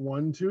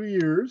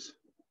 5.12 years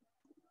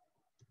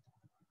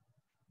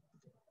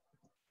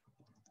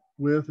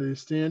with a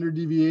standard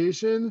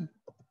deviation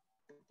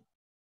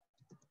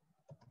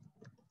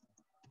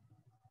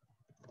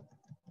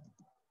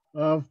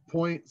of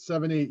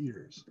 0.78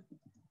 years.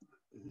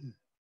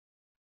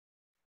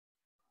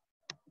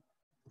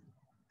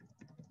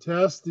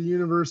 Test the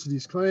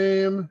university's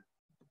claim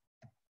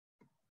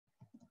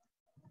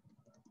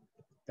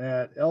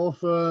at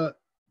alpha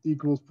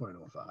equals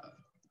 0.05.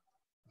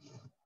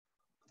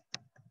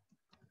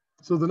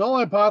 So the null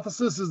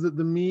hypothesis is that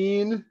the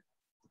mean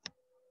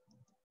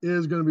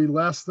is going to be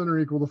less than or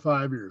equal to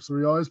 5 years. So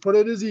we always put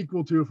it as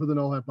equal to for the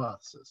null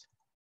hypothesis.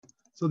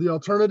 So the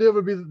alternative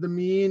would be that the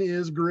mean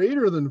is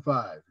greater than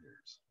 5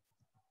 years.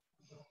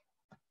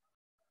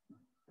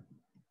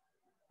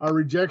 Our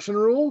rejection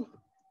rule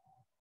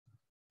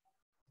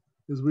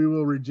is we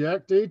will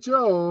reject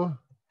HO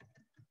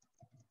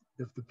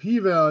if the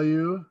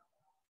p-value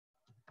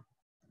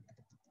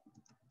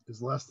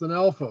is less than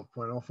alpha of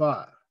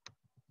 0.05.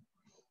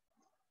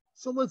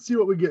 So let's see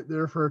what we get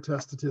there for our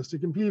test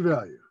statistic and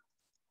p-value.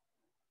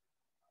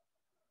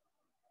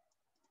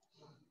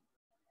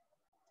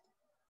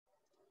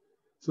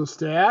 So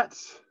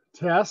stats,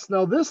 test.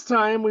 Now this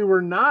time we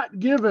were not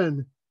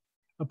given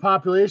a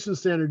population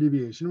standard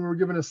deviation. We were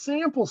given a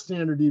sample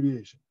standard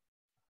deviation.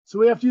 So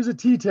we have to use a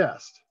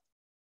t-test.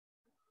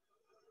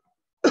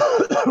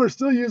 We're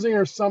still using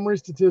our summary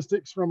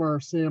statistics from our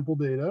sample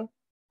data.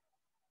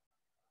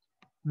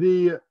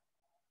 The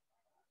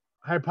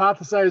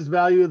hypothesized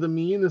value of the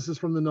mean, this is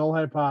from the null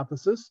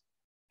hypothesis,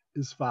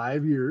 is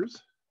 5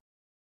 years.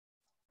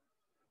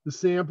 The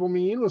sample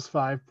mean was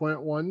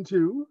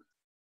 5.12.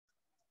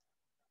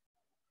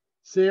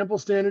 Sample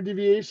standard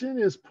deviation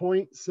is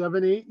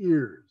 0.78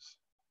 years.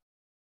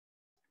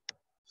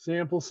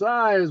 Sample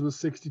size was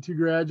 62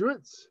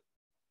 graduates.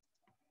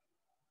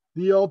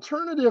 The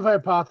alternative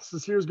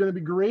hypothesis here is going to be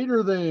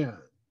greater than.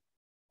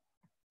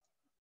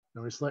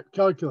 Now we select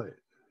calculate.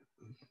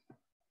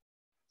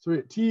 So we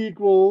get t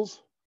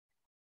equals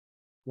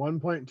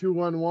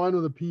 1.211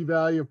 with a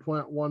p-value of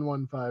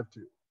 0.1152.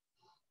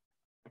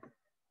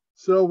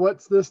 So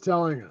what's this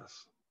telling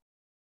us?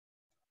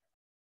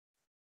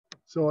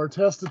 So our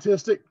test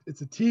statistic,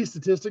 it's a t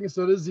statistic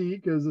instead of z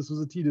because this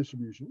was a t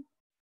distribution,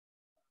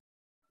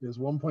 is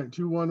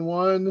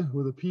 1.211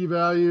 with a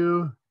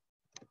p-value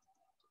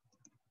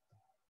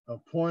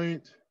of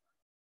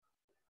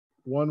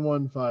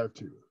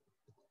 0.1152.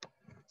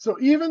 So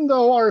even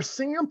though our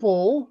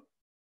sample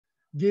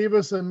gave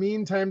us a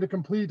mean time to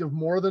complete of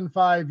more than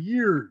 5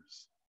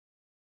 years,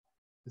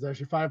 it's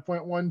actually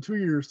 5.12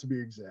 years to be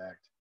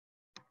exact,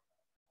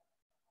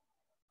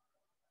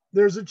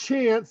 there's a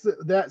chance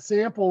that that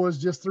sample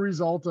was just the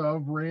result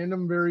of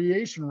random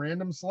variation,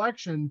 random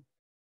selection,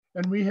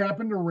 and we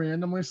happen to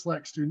randomly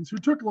select students who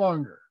took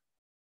longer.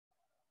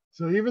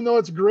 So even though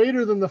it's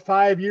greater than the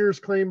 5 years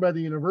claimed by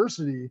the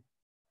university,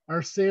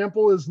 our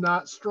sample is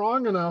not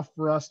strong enough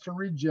for us to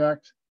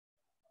reject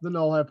the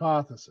null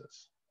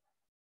hypothesis.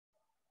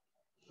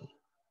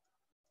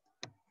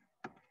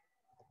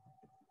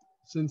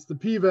 Since the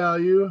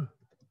p-value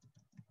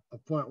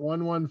of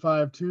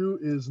 0.1152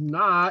 is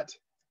not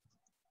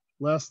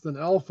less than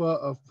alpha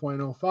of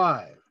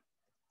 0.05,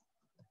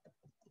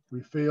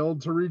 we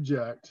failed to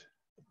reject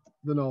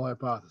the null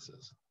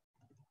hypothesis.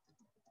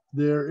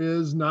 There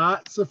is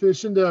not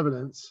sufficient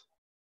evidence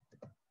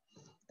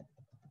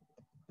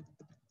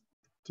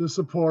to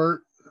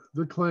support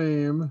the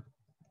claim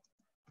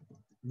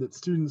that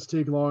students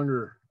take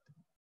longer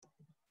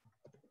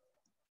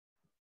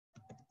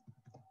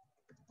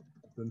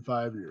than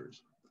 5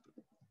 years.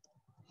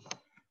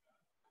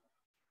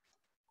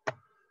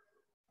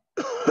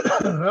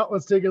 Well,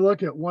 let's take a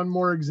look at one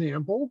more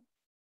example,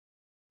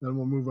 then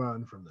we'll move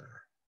on from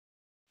there.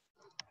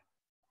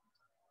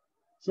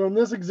 So in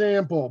this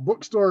example,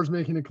 bookstore is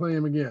making a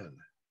claim again.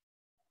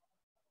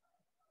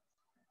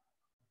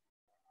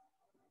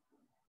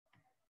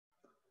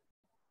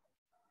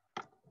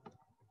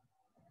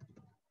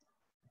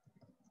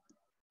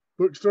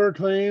 Bookstore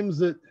claims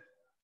that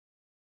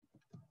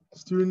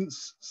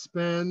students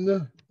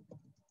spend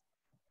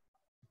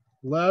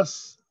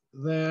less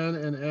than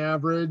an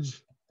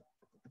average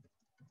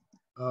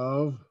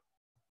of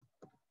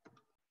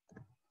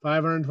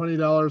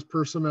 $520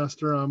 per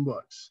semester on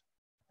books.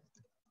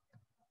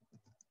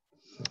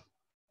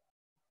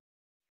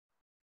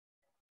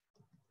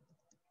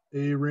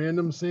 A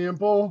random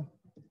sample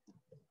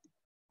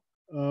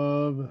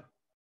of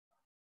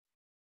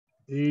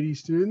 80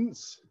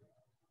 students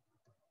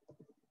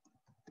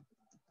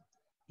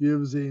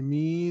gives a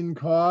mean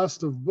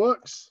cost of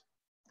books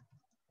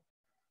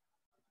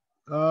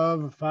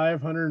of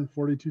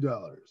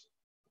 $542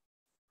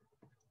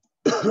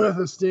 with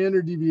a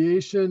standard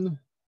deviation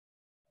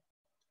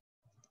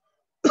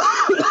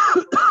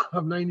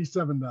of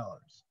 $97.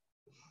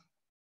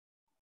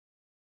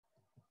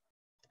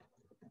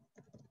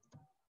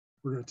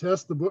 We're going to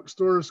test the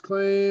bookstore's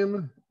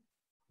claim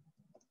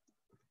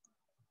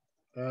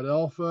at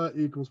alpha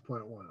equals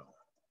 0.10.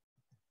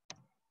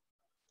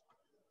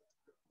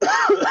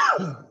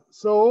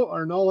 So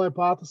our null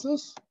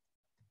hypothesis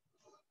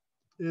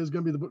is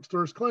going to be the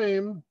bookstore's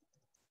claim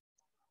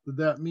that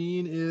that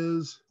mean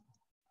is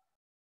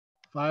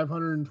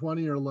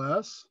 520 or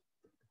less.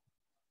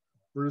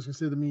 We're just going to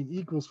say the mean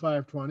equals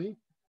 520.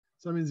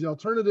 So that means the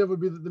alternative would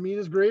be that the mean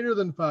is greater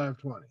than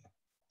 520.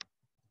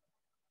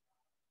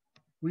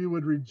 We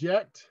would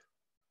reject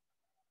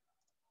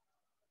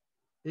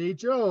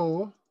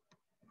HO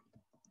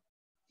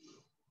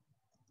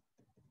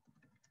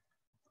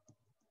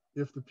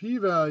if the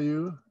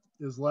p-value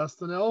is less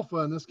than alpha,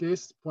 in this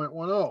case,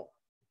 0.10.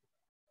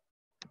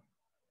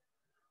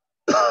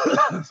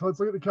 So let's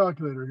look at the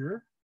calculator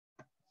here.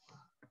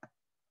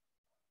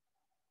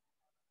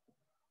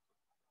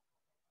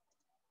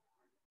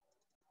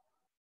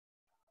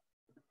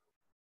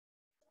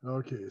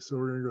 Okay, so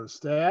we're going to go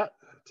stat,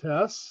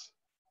 tests,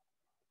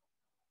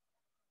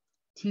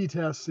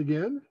 t-tests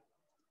again.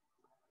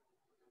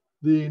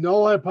 The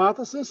null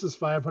hypothesis is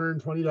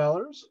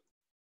 $520.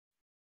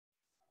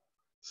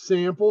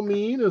 Sample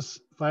mean is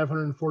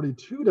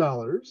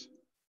 $542.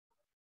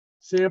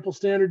 Sample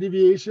standard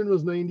deviation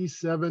was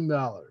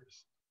 $97.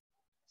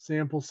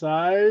 Sample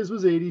size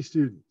was 80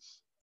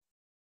 students.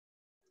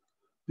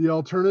 The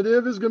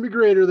alternative is going to be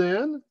greater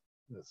than,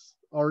 that's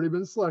already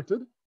been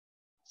selected.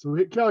 So we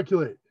hit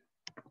calculate.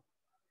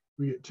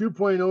 We get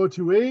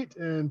 2.028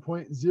 and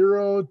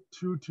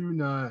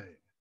 0.0229.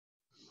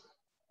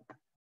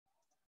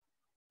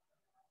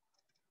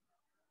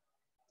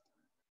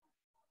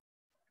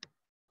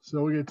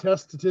 So we get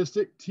test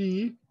statistic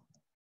T,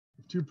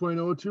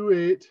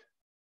 2.028,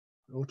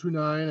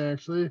 029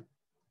 actually,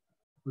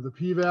 with a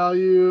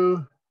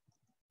p-value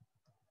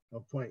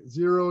of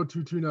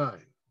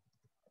 0.0229.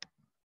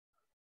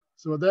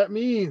 So what that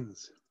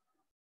means,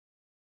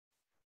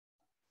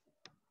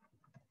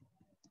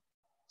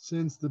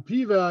 since the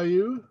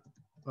p-value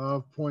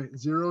of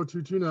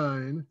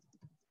 0.0229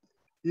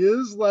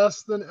 is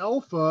less than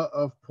alpha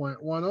of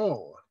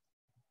 0.10,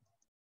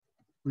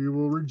 we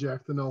will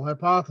reject the null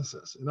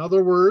hypothesis. In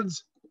other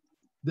words,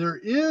 there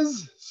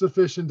is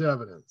sufficient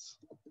evidence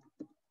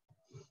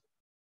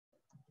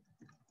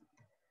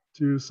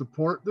to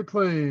support the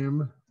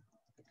claim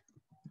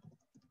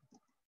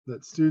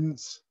that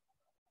students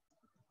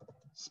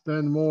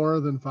spend more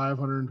than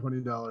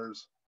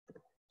 $520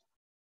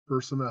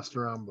 per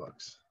semester on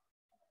books.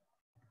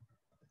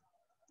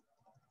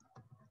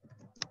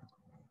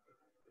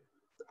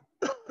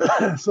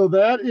 So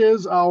that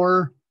is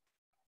our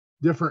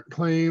different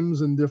claims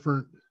and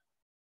different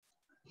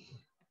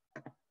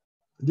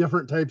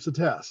types of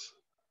tests.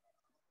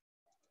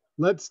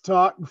 Let's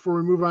talk, before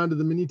we move on to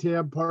the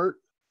Minitab part,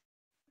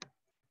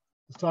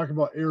 let's talk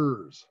about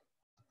errors.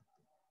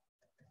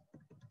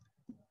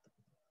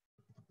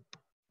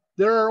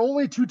 There are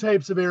only two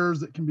types of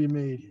errors that can be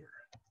made here.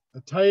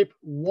 A type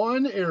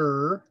 1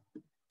 error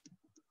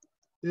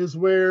is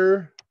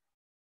where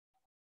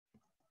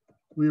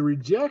we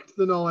reject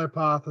the null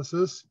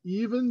hypothesis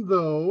even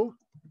though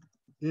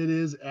it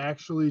is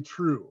actually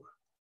true.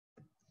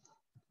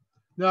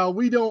 Now,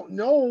 we don't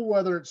know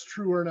whether it's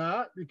true or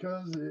not,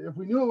 because if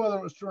we knew whether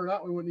it was true or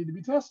not, we wouldn't need to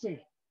be testing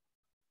it.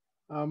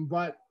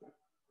 But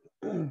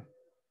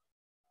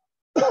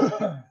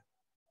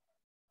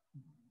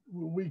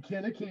we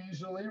can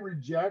occasionally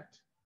reject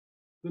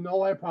the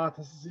null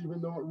hypothesis even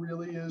though it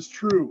really is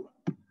true.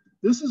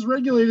 This is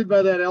regulated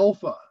by that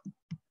alpha.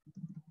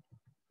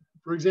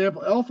 For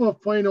example, alpha of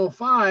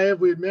 0.05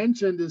 we had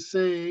mentioned is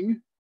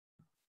saying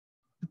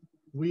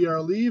we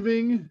are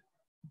leaving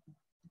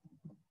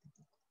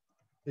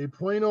a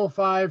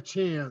 0.05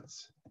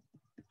 chance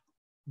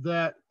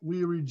that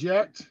we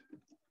reject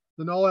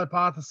the null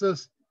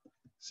hypothesis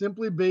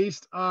simply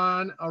based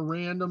on a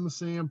random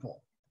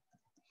sample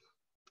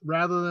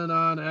rather than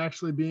on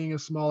actually being a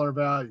smaller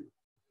value.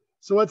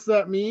 So what's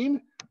that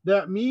mean?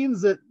 That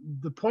means that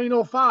the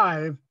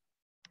 0.05,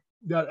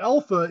 that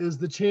alpha, is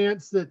the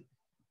chance that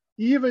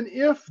even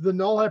if the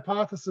null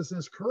hypothesis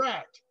is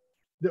correct,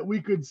 that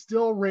we could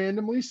still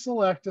randomly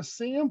select a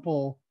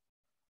sample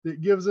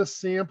that gives us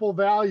sample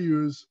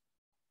values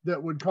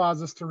that would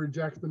cause us to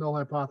reject the null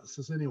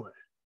hypothesis anyway.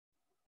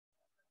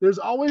 There's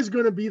always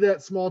going to be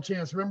that small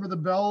chance. Remember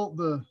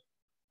the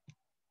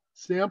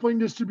sampling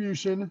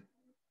distribution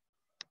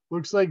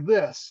looks like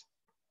this.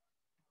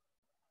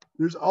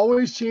 There's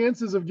always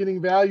chances of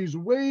getting values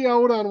way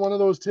out on one of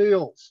those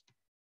tails.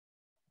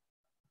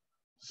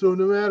 So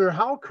no matter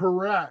how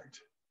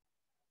correct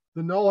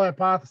the null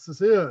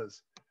hypothesis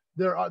is,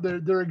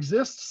 there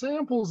exist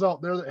samples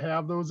out there that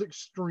have those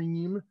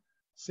extreme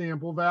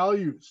sample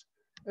values.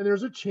 And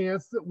there's a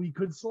chance that we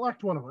could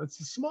select one of them. It's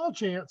a small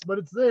chance, but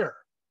it's there.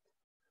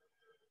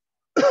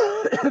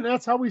 And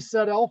that's how we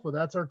set alpha.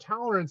 That's our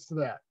tolerance to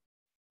that.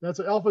 That's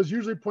alpha is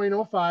usually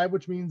 0.05,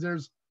 which means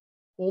there's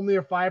only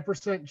a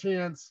 5%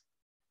 chance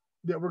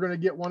that we're going to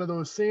get one of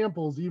those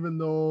samples, even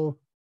though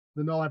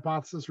the null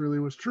hypothesis really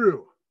was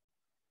true.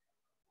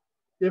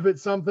 If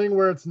it's something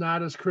where it's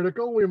not as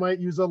critical, we might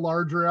use a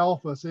larger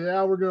alpha. Say,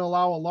 yeah, we're going to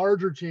allow a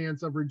larger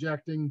chance of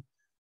rejecting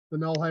the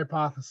null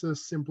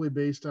hypothesis simply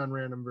based on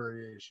random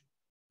variation.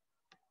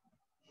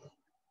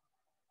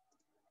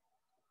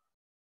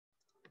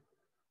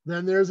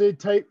 Then there's a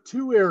type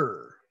 2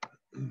 error.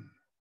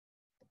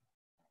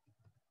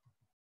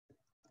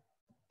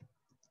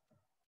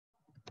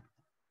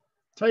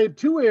 Type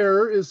 2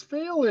 error is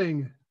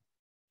failing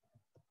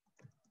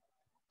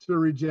to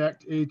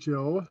reject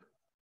HO,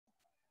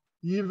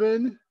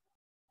 even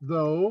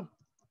though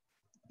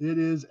it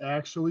is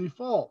actually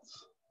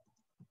false.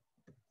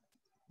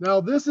 Now,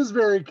 this is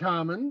very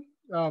common.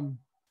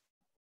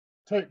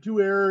 Type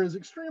 2 error is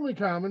extremely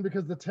common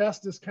because the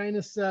test is kind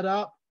of set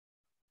up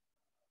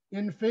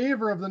in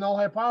favor of the null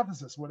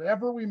hypothesis.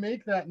 Whatever we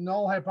make that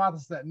null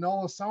hypothesis, that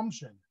null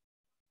assumption,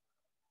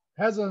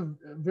 has a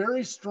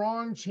very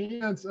strong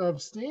chance of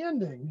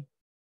standing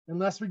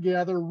unless we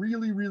gather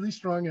really, really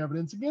strong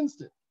evidence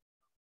against it.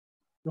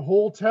 The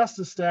whole test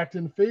is stacked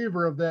in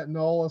favor of that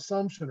null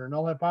assumption or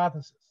null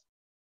hypothesis.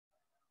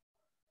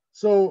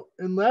 So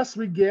unless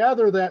we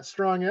gather that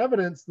strong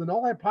evidence, the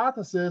null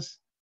hypothesis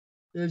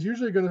is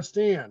usually going to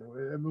stand.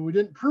 I mean, we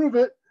didn't prove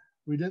it,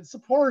 we didn't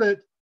support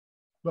it,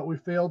 but we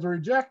failed to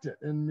reject it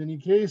in many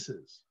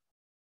cases.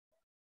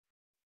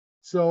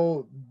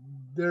 So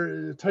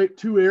type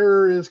 2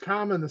 error is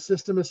common. The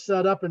system is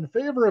set up in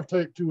favor of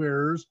type 2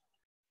 errors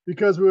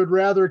because we would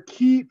rather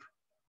keep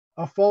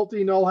a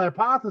faulty null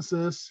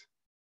hypothesis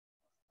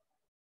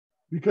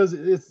because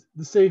it's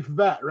the safe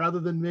bet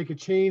rather than make a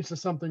change to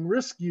something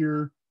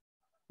riskier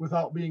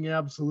without being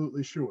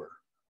absolutely sure.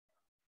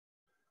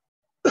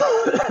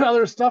 Now,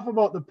 there's stuff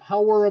about the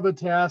power of a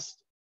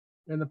test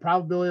and the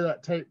probability of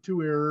that type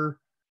 2 error.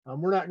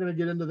 We're not going to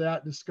get into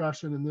that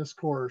discussion in this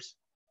course.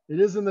 It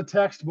is in the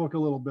textbook a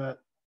little bit,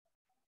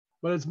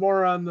 but it's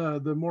more on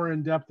the more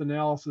in-depth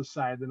analysis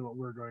side than what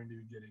we're going to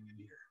be getting in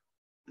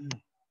here.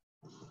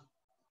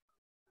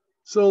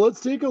 So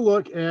let's take a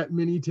look at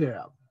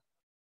Minitab.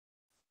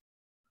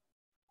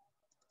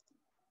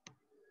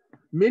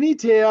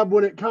 Minitab,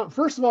 when it comes,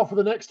 first of all, for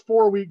the next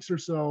 4 weeks or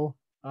so,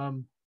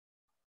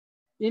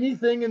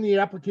 anything in the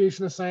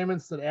application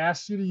assignments that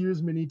asks you to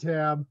use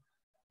Minitab,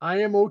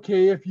 I am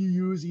okay if you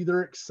use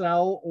either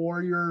Excel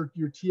or your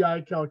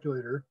TI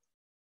calculator.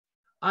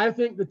 I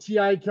think the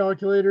TI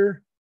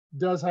calculator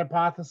does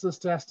hypothesis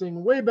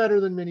testing way better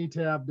than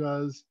Minitab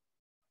does,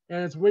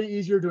 and it's way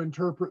easier to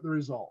interpret the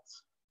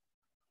results.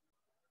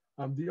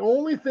 The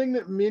only thing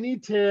that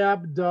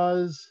Minitab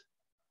does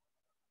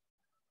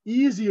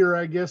easier,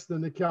 I guess,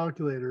 than the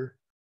calculator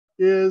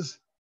is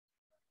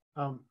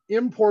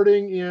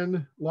importing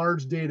in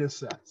large data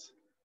sets.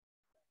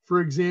 For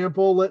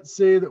example, let's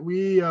say that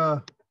we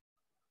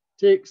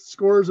take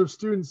scores of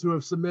students who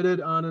have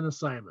submitted on an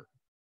assignment.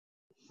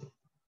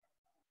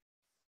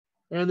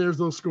 And there's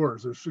those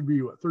scores. There should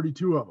be, what,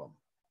 32 of them.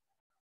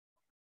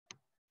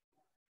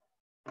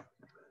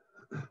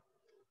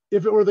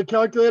 If it were the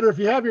calculator, if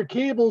you have your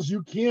cables,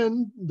 you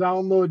can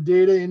download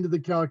data into the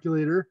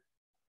calculator.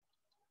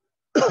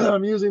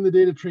 I'm using the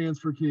data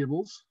transfer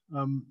cables.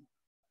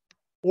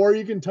 Or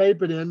you can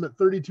type it in, but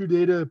 32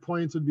 data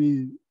points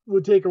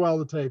would take a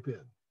while to type in.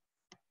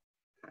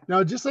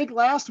 Now, just like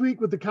last week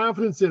with the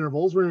confidence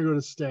intervals, we're going to go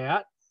to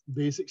stat,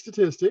 basic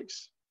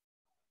statistics.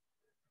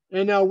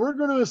 And now we're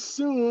going to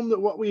assume that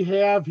what we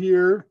have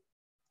here,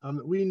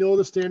 that we know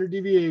the standard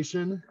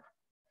deviation.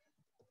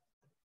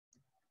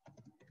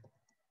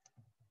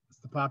 It's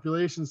the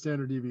population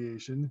standard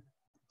deviation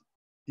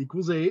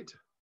equals 8.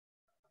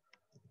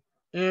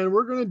 And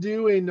we're going to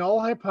do a null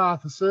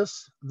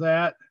hypothesis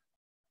that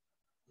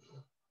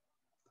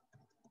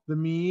the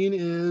mean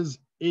is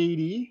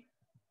 80.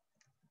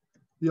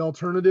 The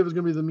alternative is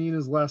going to be the mean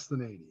is less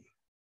than 80.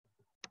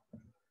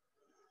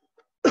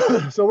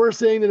 So we're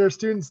saying that our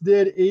students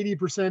did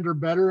 80% or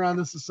better on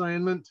this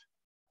assignment.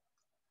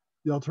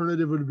 The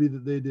alternative would be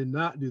that they did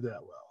not do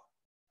that well.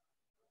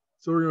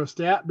 So we're going to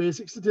stat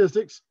basic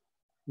statistics,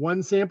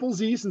 one sample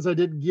Z, since I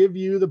did give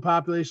you the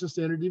population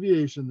standard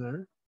deviation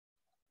there.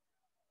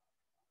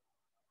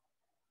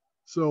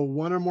 So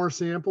one or more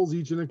samples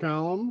each in a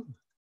column.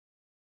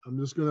 I'm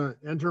just going to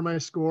enter my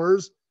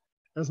scores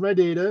as my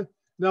data.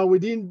 Now we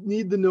didn't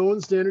need the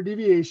known standard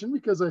deviation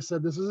because I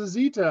said this is a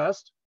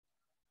Z-test.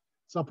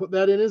 So I'll put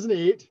that in as an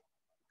 8.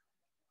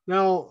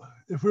 Now,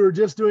 if we were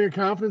just doing a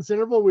confidence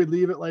interval, we'd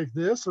leave it like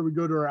this, or we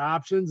go to our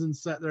options and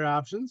set their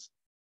options.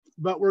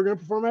 But we're going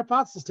to perform a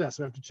hypothesis test.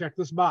 We have to check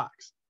this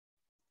box,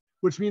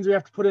 which means we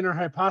have to put in our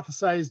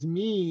hypothesized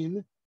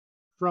mean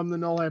from the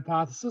null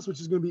hypothesis,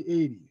 which is going to be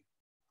 80.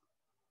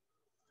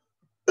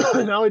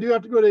 Now we do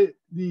have to go to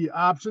the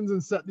options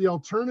and set the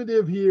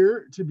alternative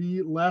here to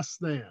be less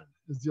than,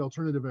 is the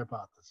alternative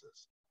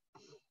hypothesis.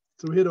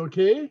 So we hit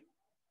OK,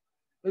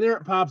 and there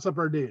it pops up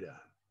our data,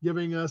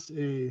 giving us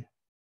a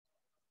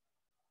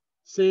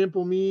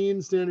sample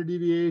mean, standard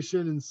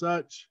deviation, and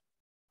such.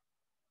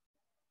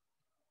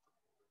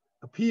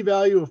 A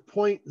p-value of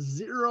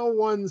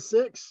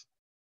 0.016,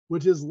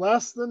 which is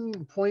less than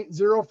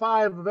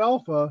 0.05 of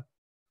alpha.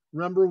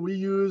 Remember, we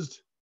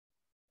used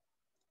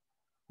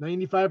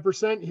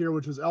 95% here,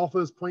 which was alpha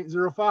is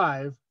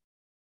 0.05.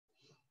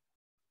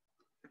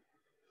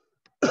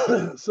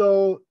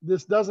 So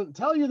this doesn't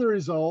tell you the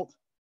result.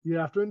 You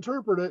have to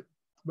interpret it.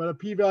 But a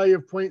p-value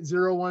of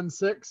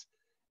 0.016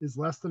 is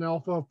less than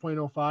alpha of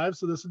 0.05.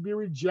 So this would be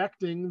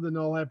rejecting the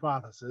null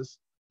hypothesis.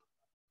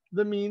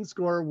 The mean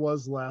score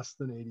was less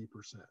than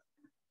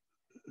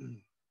 80%.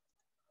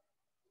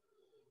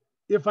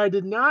 If I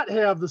did not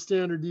have the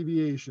standard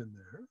deviation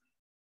there,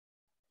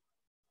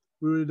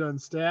 we would have done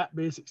stat,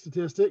 basic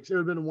statistics. It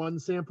would have been one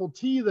sample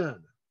T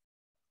then.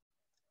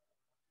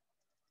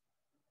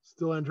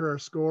 Still enter our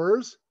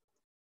scores.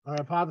 Our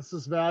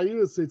hypothesis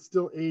value is it's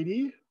still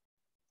 80.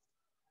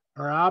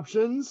 Our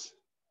options,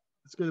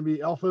 it's going to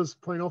be alpha is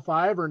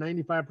 0.05 or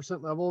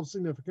 95% level of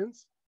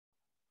significance.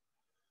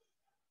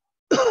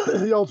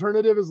 The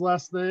alternative is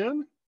less than.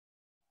 And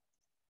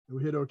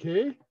we hit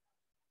OK.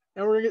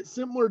 And we're going to get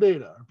similar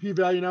data. Our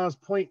p-value now is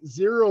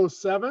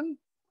 0.07.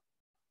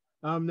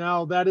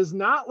 Now that is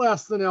not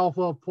less than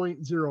alpha of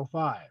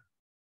 0.05.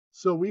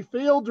 So we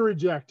failed to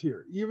reject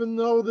here. Even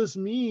though this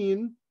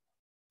mean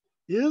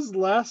is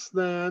less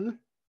than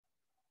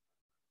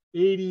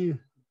 80%,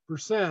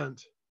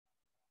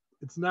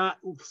 it's not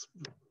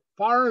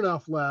far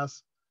enough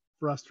less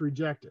for us to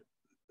reject it.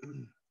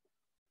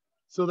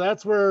 So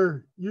that's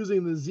where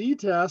using the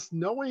Z-test,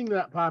 knowing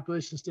that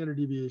population standard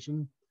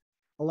deviation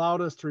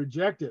allowed us to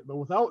reject it. But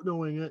without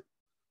knowing it,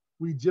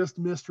 we just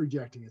missed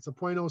rejecting it. It's a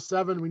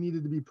 0.07. We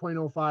needed to be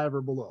 0.05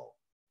 or below.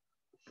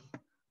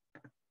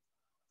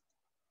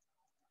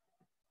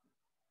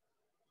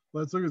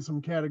 Let's look at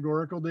some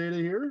categorical data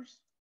here.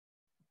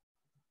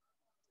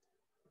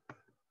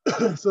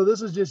 So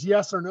this is just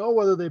yes or no,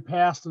 whether they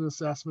passed an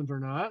assessment or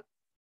not.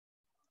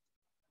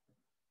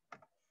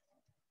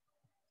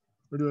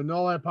 We're doing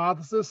null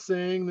hypothesis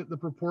saying that the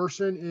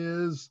proportion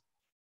is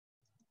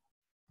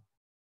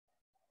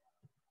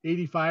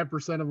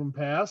 85% of them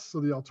pass.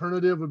 So the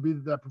alternative would be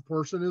that that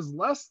proportion is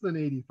less than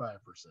 85%.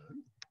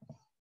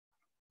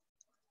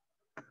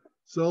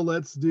 So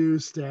let's do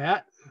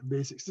stat,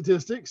 basic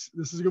statistics.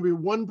 This is going to be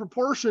one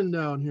proportion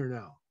down here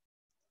now.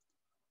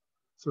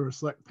 So we'll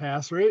select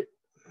pass rate.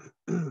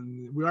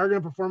 We are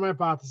going to perform a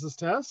hypothesis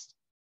test.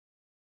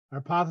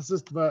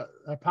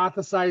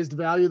 Hypothesized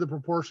value of the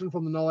proportion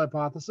from the null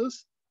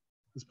hypothesis.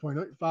 is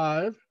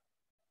 0.85.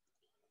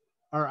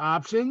 Our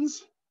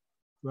options,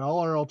 well,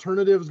 our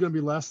alternative is going to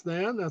be less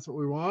than. That's what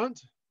we want.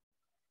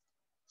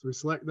 So we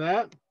select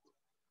that.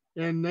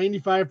 And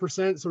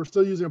 95%, so we're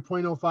still using a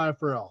 0.05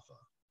 for alpha.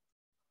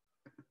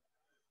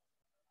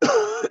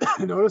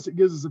 Notice it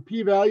gives us a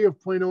p-value of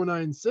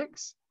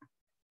 0.096.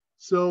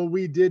 So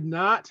we did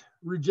not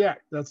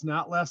reject. That's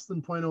not less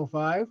than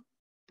 0.05.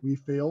 We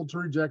failed to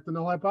reject the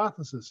null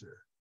hypothesis here.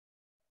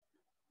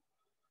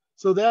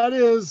 So that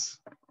is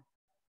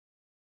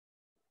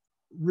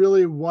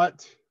really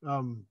what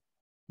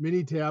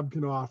Minitab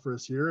can offer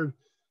us here.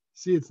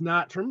 See, it's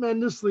not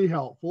tremendously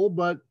helpful,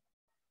 but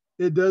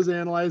it does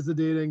analyze the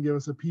data and give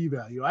us a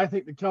p-value. I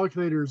think the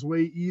calculator is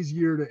way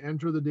easier to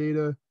enter the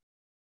data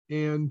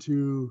and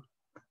to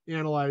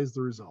analyze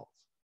the results.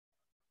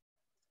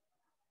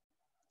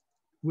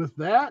 With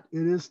that,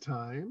 it is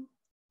time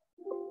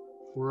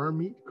for our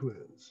meat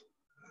quiz.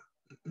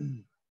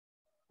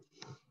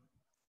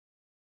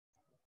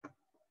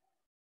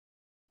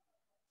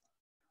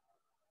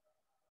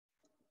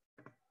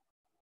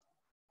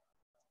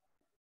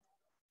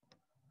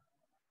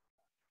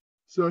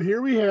 So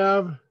here we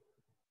have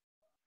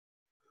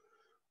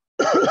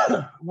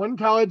one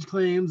college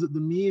claims that the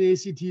mean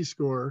ACT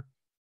score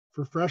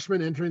for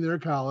freshmen entering their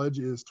college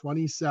is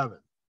 27.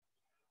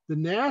 The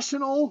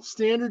national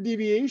standard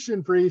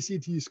deviation for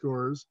ACT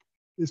scores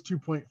is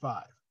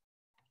 2.5.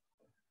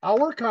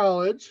 Our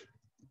college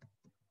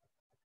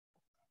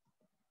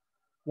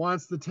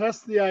wants to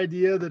test the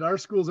idea that our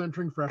schools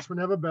entering freshmen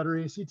have a better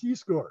ACT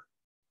score.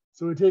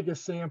 So we take a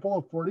sample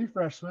of 40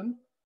 freshmen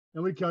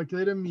and we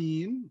calculate a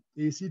mean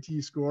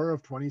ACT score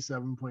of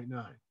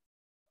 27.9.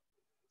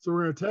 So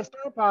we're going to test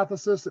our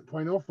hypothesis at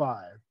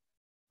 0.05.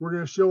 We're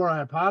going to show our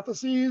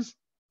hypotheses,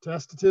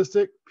 test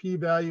statistic,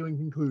 p-value, and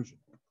conclusion.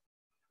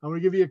 I'm going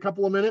to give you a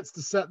couple of minutes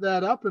to set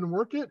that up and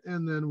work it,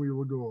 and then we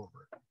will go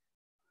over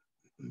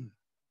it.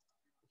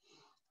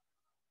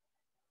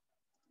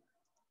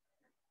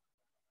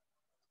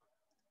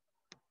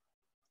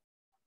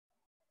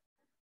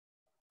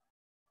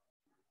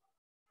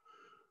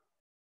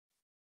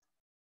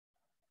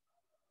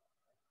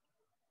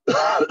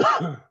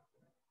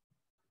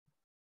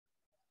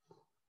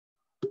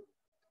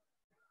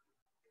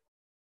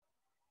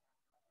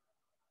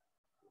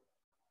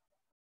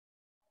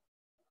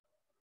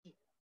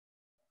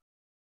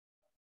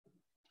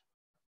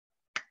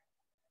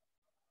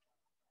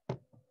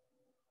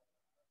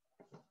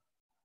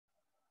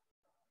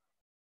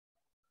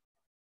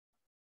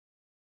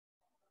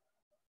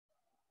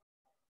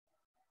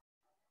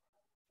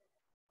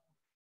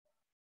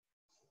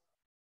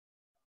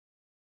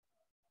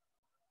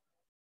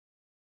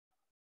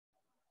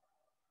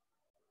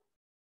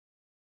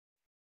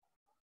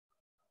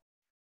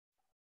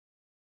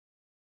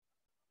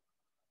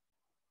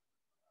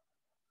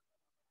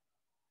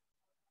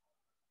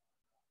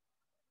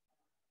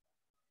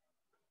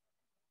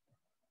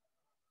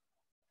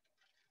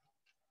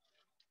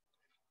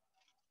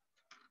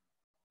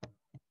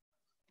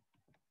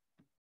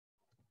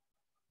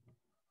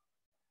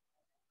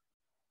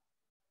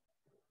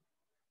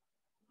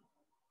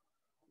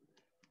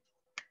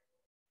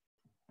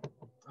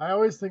 I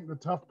always think the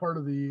tough part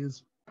of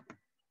these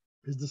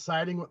is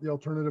deciding what the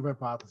alternative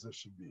hypothesis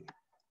should be.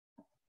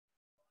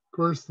 Of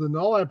course, the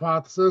null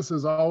hypothesis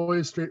is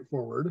always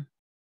straightforward.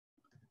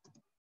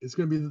 It's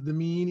going to be that the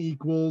mean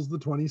equals the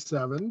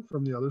 27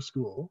 from the other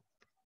school.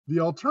 The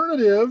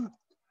alternative,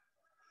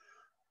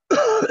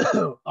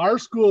 our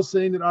school is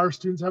saying that our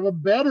students have a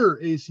better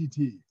ACT.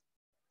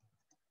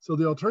 So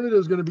the alternative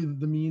is going to be that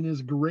the mean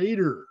is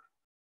greater.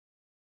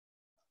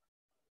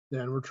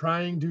 Then we're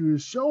trying to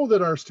show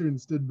that our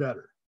students did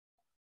better.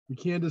 We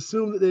can't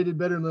assume that they did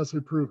better unless we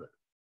prove it.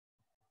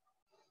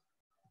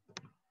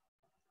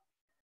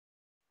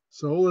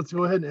 So let's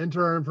go ahead and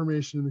enter our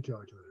information in the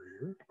calculator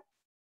here.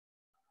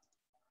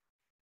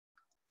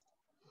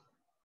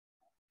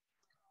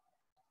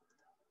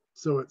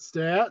 So it's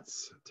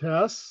stats,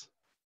 tests.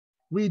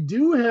 We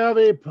do have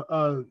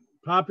a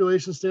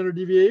population standard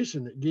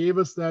deviation that gave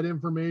us that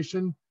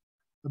information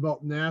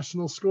about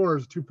national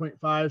scores,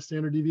 2.5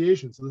 standard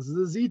deviation. So this is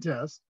a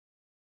z-test.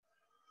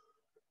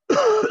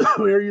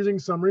 We are using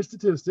summary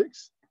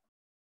statistics.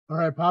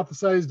 Our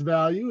hypothesized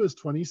value is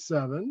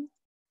 27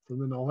 from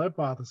the null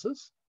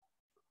hypothesis.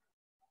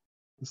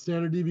 The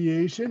standard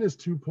deviation is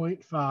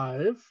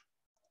 2.5.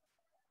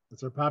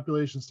 That's our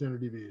population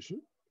standard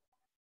deviation.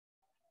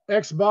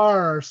 X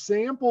bar, our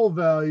sample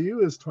value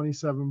is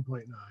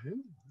 27.9.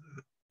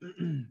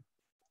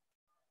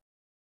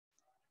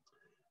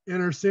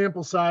 And our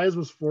sample size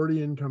was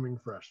 40 incoming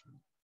freshmen.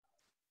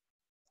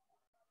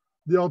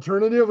 The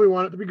alternative, we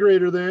want it to be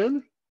greater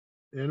than,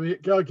 and we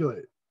hit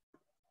calculate.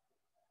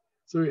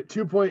 So we get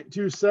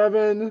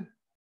 2.27.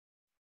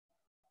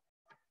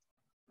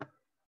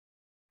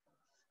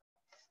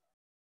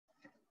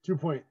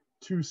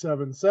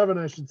 .277,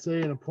 I should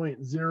say, and a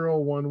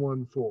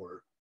 0.0114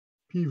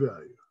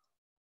 p-value.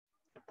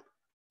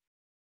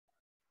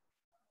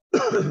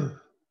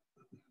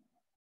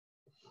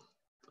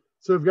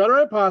 So we've got our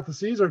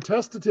hypotheses, our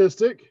test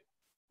statistic,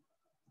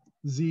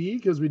 Z,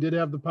 because we did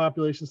have the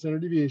population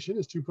standard deviation,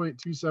 is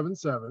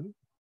 2.277.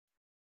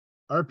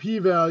 Our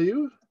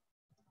p-value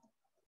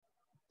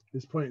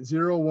is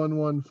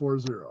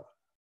 0.01140.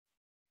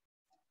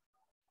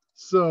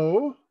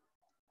 So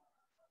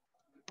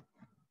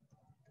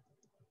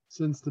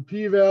since the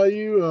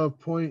p-value of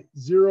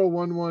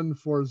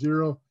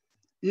 0.01140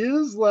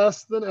 is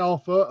less than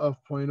alpha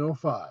of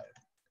 0.05,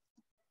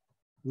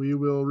 we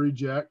will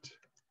reject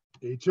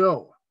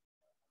HO.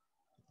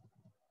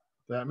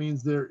 That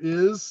means there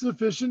is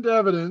sufficient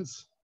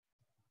evidence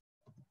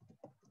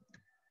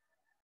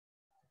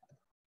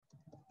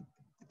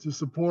to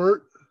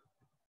support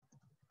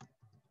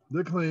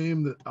the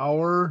claim that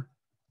our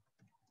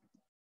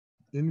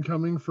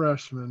incoming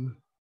freshmen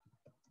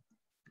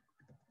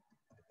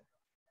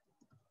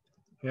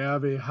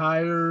have a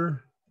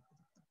higher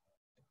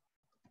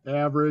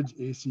average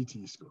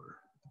ACT score.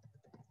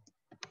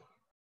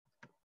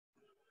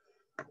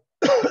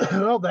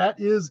 Well, that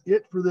is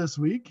it for this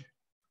week.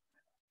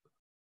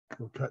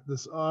 We'll cut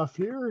this off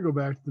here and go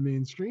back to the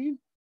main screen.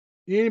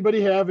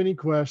 Anybody have any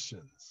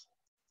questions?